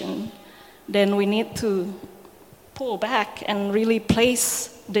acceleration, then we need to pull back and really place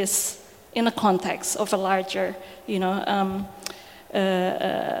this in a context of a larger,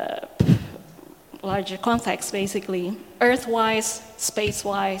 larger context, basically, Earth-wise,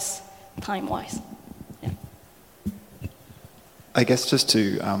 space-wise, time-wise. Yeah. I guess just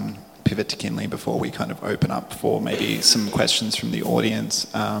to pivot to Kinley before we kind of open up for maybe some questions from the audience,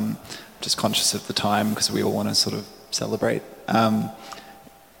 just conscious of the time because we all want to sort of celebrate.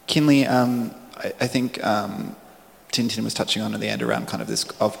 Kinley, I think Tintin was touching on at the end around kind of this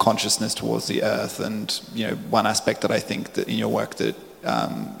of consciousness towards the earth, and one aspect that I think that in your work that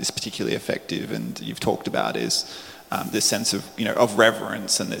is particularly effective and you've talked about is this sense of of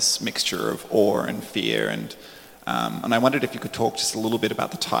reverence and this mixture of awe and fear, and I wondered if you could talk just a little bit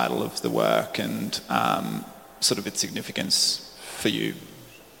about the title of the work and sort of its significance for you.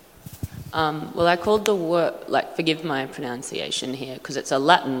 Well, I called the word, forgive my pronunciation here, because it's a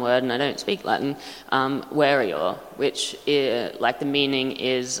Latin word and I don't speak Latin, verior, which the meaning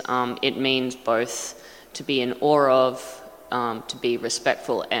is, it means both to be in awe of, to be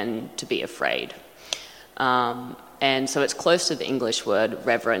respectful, and to be afraid. And so it's close to the English word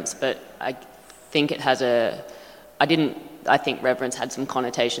reverence, but I think it has I think reverence had some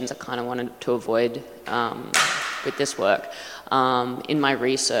connotations I kind of wanted to avoid with this work. In my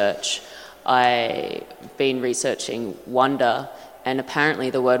research, I've been researching wonder, and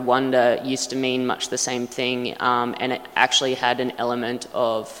apparently the word wonder used to mean much the same thing, and it actually had an element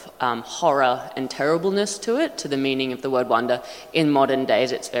of horror and terribleness to it, to the meaning of the word wonder. In modern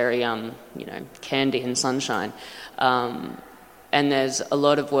days, it's very, candy and sunshine. And there's a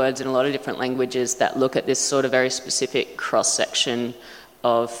lot of words in a lot of different languages that look at this sort of very specific cross-section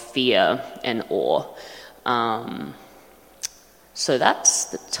of fear and awe. So that's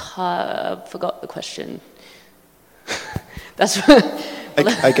the I forgot the question. That's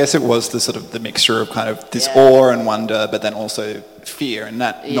I guess it was the sort of the mixture of kind of this awe and wonder, but then also fear, and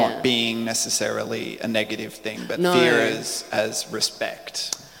that not being necessarily a negative thing, but fear as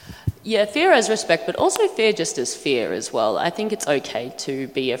respect. Yeah, fear as respect, but also fear just as fear as well. I think it's okay to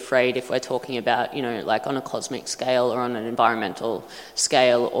be afraid if we're talking about, on a cosmic scale or on an environmental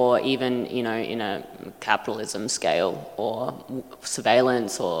scale, or even, in a capitalism scale or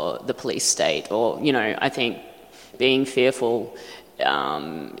surveillance or the police state, or, I think being fearful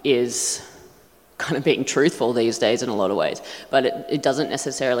is kind of being truthful these days in a lot of ways. But it doesn't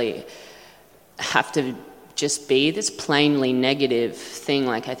necessarily have to just be this plainly negative thing.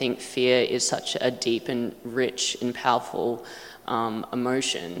 I think fear is such a deep and rich and powerful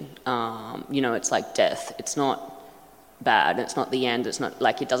emotion. It's like death. It's not bad. It's not the end. It's not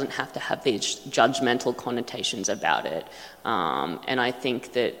it doesn't have to have these judgmental connotations about it. And I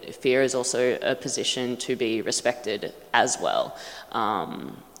think that fear is also a position to be respected as well.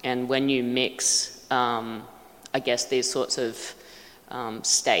 And when you mix, these sorts of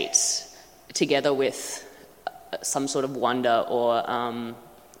states together with some sort of wonder or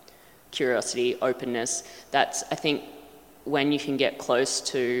curiosity, openness, that's, I think, when you can get close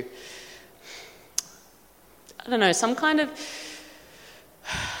to, some kind of,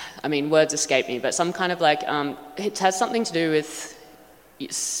 words escape me, but some kind of it has something to do with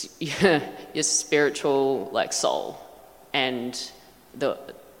your spiritual soul and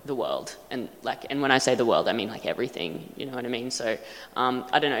the world, and when I say the world, I mean everything, you know what I mean? So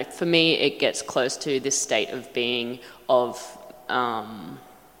I don't know, for me it gets close to this state of being of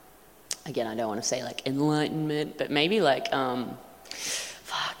again, I don't want to say enlightenment, but maybe I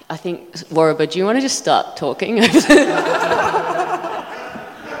think, Waraba, do you want to just start talking?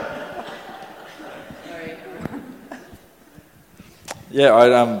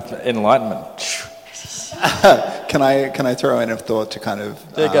 Yeah, enlightenment. Can I throw in a thought to kind of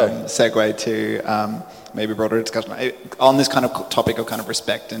segue to maybe a broader discussion on this kind of topic of kind of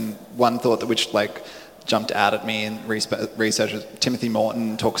respect? And one thought which jumped out at me in research, Timothy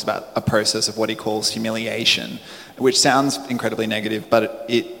Morton talks about a process of what he calls humiliation, which sounds incredibly negative, but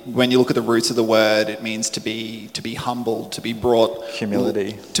when you look at the roots of the word, it means to be humbled, to be brought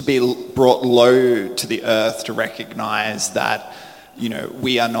humility, to be brought low to the earth, to recognize that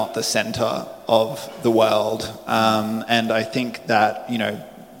we are not the center of the world, and I think that in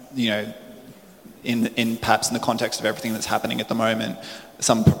perhaps in the context of everything that's happening at the moment,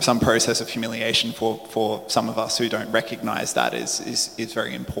 some process of humiliation for some of us who don't recognize that is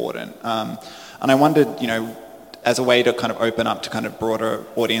very important. And I wondered, as a way to kind of open up to kind of broader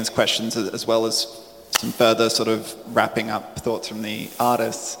audience questions, as well as some further sort of wrapping up thoughts from the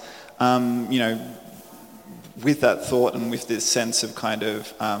artists, with that thought and with this sense of kind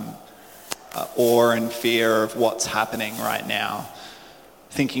of awe and fear of what's happening right now,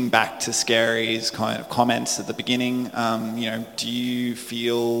 thinking back to Scary's kind of comments at the beginning, do you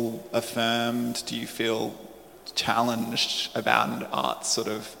feel affirmed? Do you feel challenged about an art's sort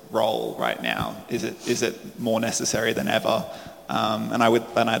of role right now? Is it more necessary than ever? And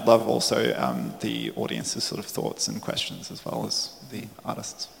I'd love also the audience's sort of thoughts and questions as well as the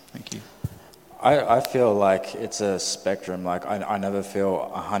artists. Thank you. I feel like it's a spectrum. Like I never feel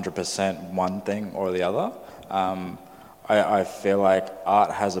 100% one thing or the other. I feel like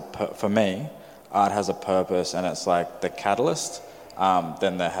art has for me, art has a purpose, and it's like the catalyst.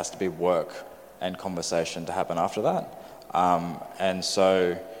 Then there has to be work and conversation to happen after that. And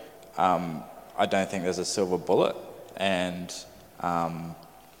so I don't think there's a silver bullet. And I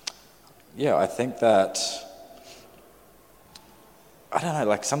think that, I don't know,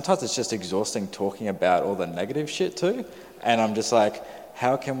 like sometimes it's just exhausting talking about all the negative shit too. And I'm just like,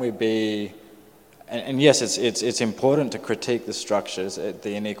 how can we be, and yes, it's important to critique the structures,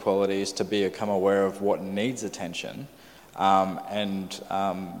 the inequalities, to become aware of what needs attention.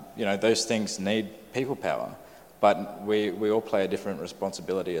 Those things need people power. But we all play a different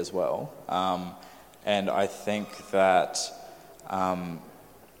responsibility as well. And I think that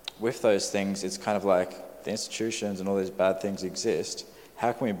with those things, it's kind of like the institutions and all these bad things exist.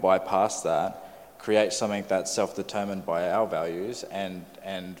 How can we bypass that, create something that's self-determined by our values and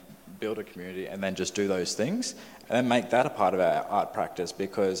build a community, and then just do those things, and then make that a part of our art practice?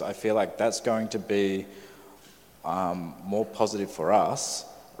 Because I feel like that's going to be more positive for us,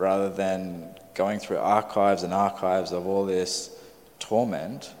 rather than going through archives and archives of all this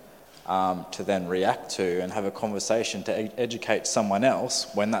torment to then react to and have a conversation to educate someone else,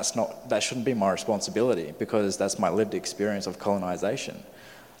 when that shouldn't be my responsibility, because that's my lived experience of colonization.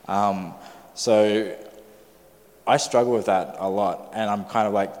 So I struggle with that a lot, and I'm kind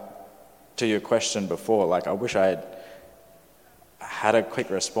of like, to your question before, like I wish I had a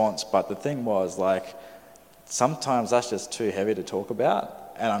quick response, but the thing was, like, sometimes that's just too heavy to talk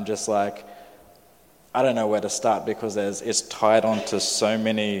about, and I'm just like, I don't know where to start, because it's tied onto so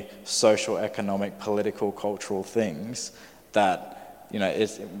many social, economic, political, cultural things that,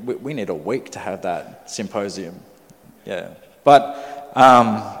 we need a week to have that symposium. Yeah, but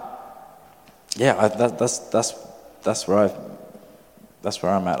that's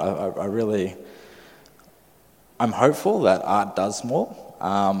where I'm at. I'm hopeful that art does more,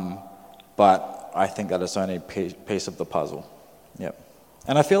 but I think that it's only a piece of the puzzle. Yep.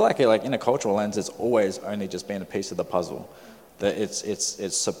 And I feel like in a cultural lens, it's always only just been a piece of the puzzle. That it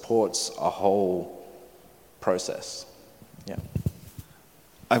supports a whole process. Yeah.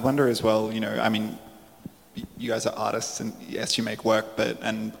 I wonder as well, you guys are artists, and yes, you make work,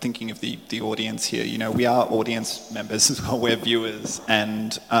 and thinking of the audience here, we are audience members as well, we're viewers,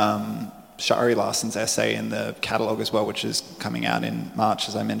 and Shari Larson's essay in the catalogue as well, which is coming out in March,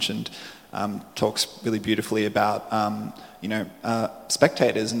 as I mentioned, talks really beautifully about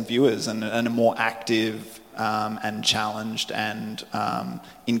spectators and viewers and a more active and challenged and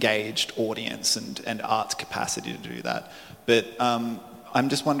engaged audience and art's capacity to do that. But I'm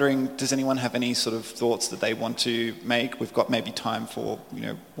just wondering, does anyone have any sort of thoughts that they want to make? We've got maybe time for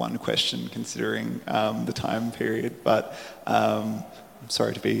one question, considering the time period, but I'm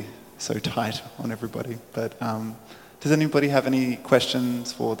sorry to be so tight on everybody. But does anybody have any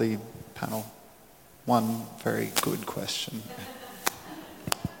questions for the panel? One very good question.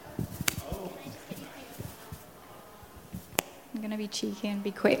 I'm going to be cheeky and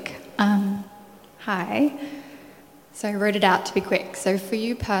be quick. Hi. So I wrote it out to be quick. So for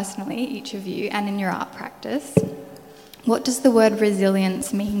you personally, each of you, and in your art practice, what does the word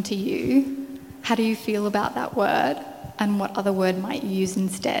resilience mean to you? How do you feel about that word? And what other word might you use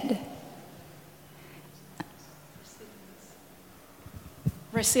instead?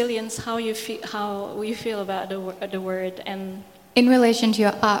 Resilience, how we feel about the word, and in relation to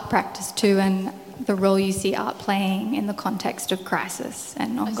your art practice too, and the role you see art playing in the context of crisis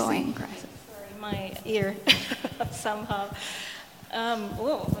and ongoing crisis. Sorry, my ear somehow.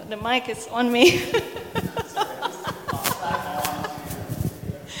 The mic is on me.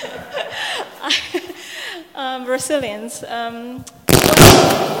 Resilience.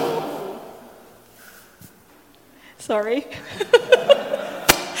 Sorry.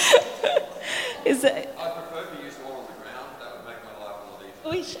 Is it? I prefer to use one on the ground. That would make my life a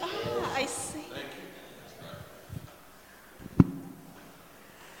lot easier. I see. Thank you. That's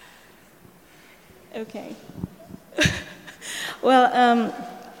great. Okay. Well,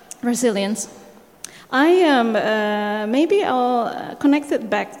 resilience. I am. Maybe I'll connect it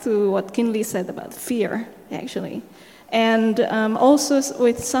back to what Kinley said about fear, actually, and also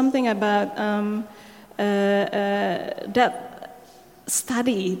with something about that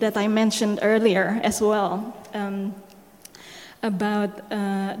study that I mentioned earlier as well, about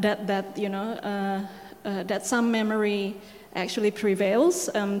that some memory actually prevails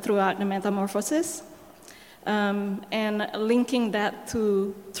throughout the metamorphosis, and linking that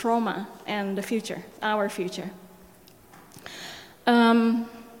to trauma and the future, our future.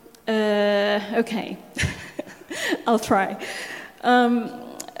 Okay, I'll try.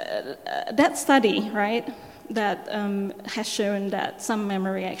 That study, right, that has shown that some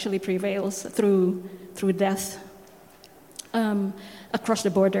memory actually prevails through death across the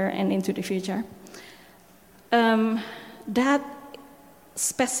border and into the future. That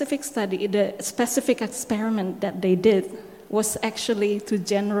specific study, the specific experiment that they did was actually to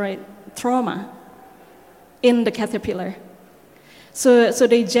generate trauma in the caterpillar. So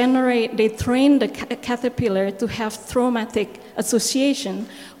they train the caterpillar to have traumatic association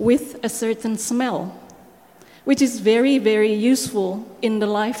with a certain smell, which is very, very useful in the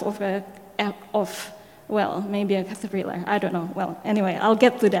life of maybe a caterpillar. I don't know. Well, anyway, I'll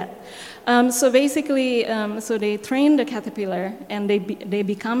get to that. So basically, so they train the caterpillar, and they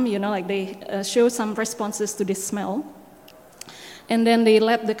become, they show some responses to this smell. And then they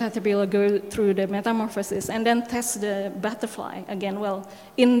let the caterpillar go through the metamorphosis and then test the butterfly again. Well,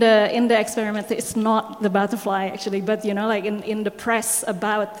 in the experiment, it's not the butterfly actually, but in the press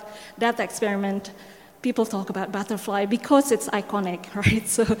about that experiment, people talk about butterfly because it's iconic, right?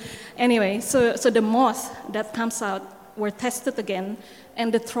 So anyway, so the moth that comes out were tested again,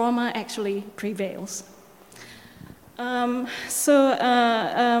 and the trauma actually prevails. Some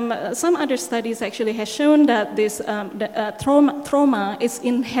other studies actually have shown that this trauma is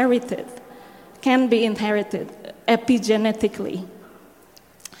inherited, can be inherited epigenetically.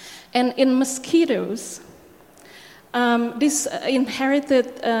 And in mosquitoes, this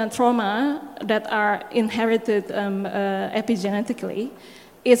inherited trauma that are inherited epigenetically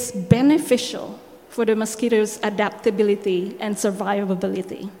is beneficial for the mosquito's adaptability and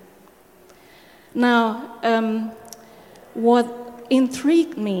survivability. Now, what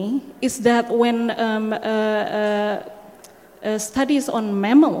intrigued me is that when studies on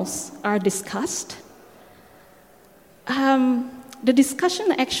mammals are discussed, the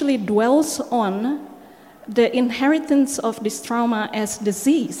discussion actually dwells on the inheritance of this trauma as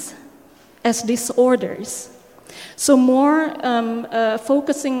disease, as disorders. So more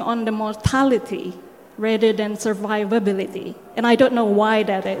focusing on the mortality rather than survivability. And I don't know why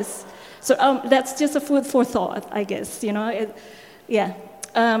that is. So that's just a food for thought, I guess. Thinking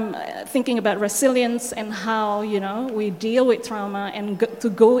about resilience and how we deal with trauma and to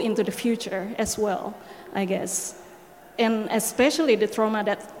go into the future as well, I guess, and especially the trauma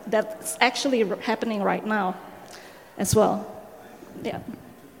that's actually happening right now, as well. Yeah.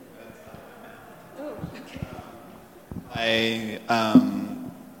 Oh, okay.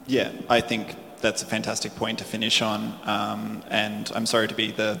 I think that's a fantastic point to finish on, and I'm sorry to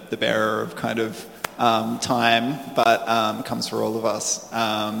be the bearer of kind of time, but comes for all of us.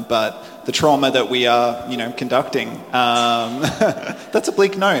 But the trauma that we are, conducting, that's a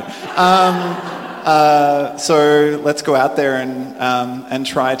bleak note. So let's go out there and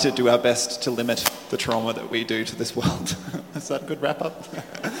try to do our best to limit the trauma that we do to this world. Is that a good wrap up?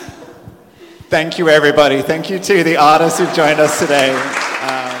 Thank you, everybody. Thank you to the artists who joined us today.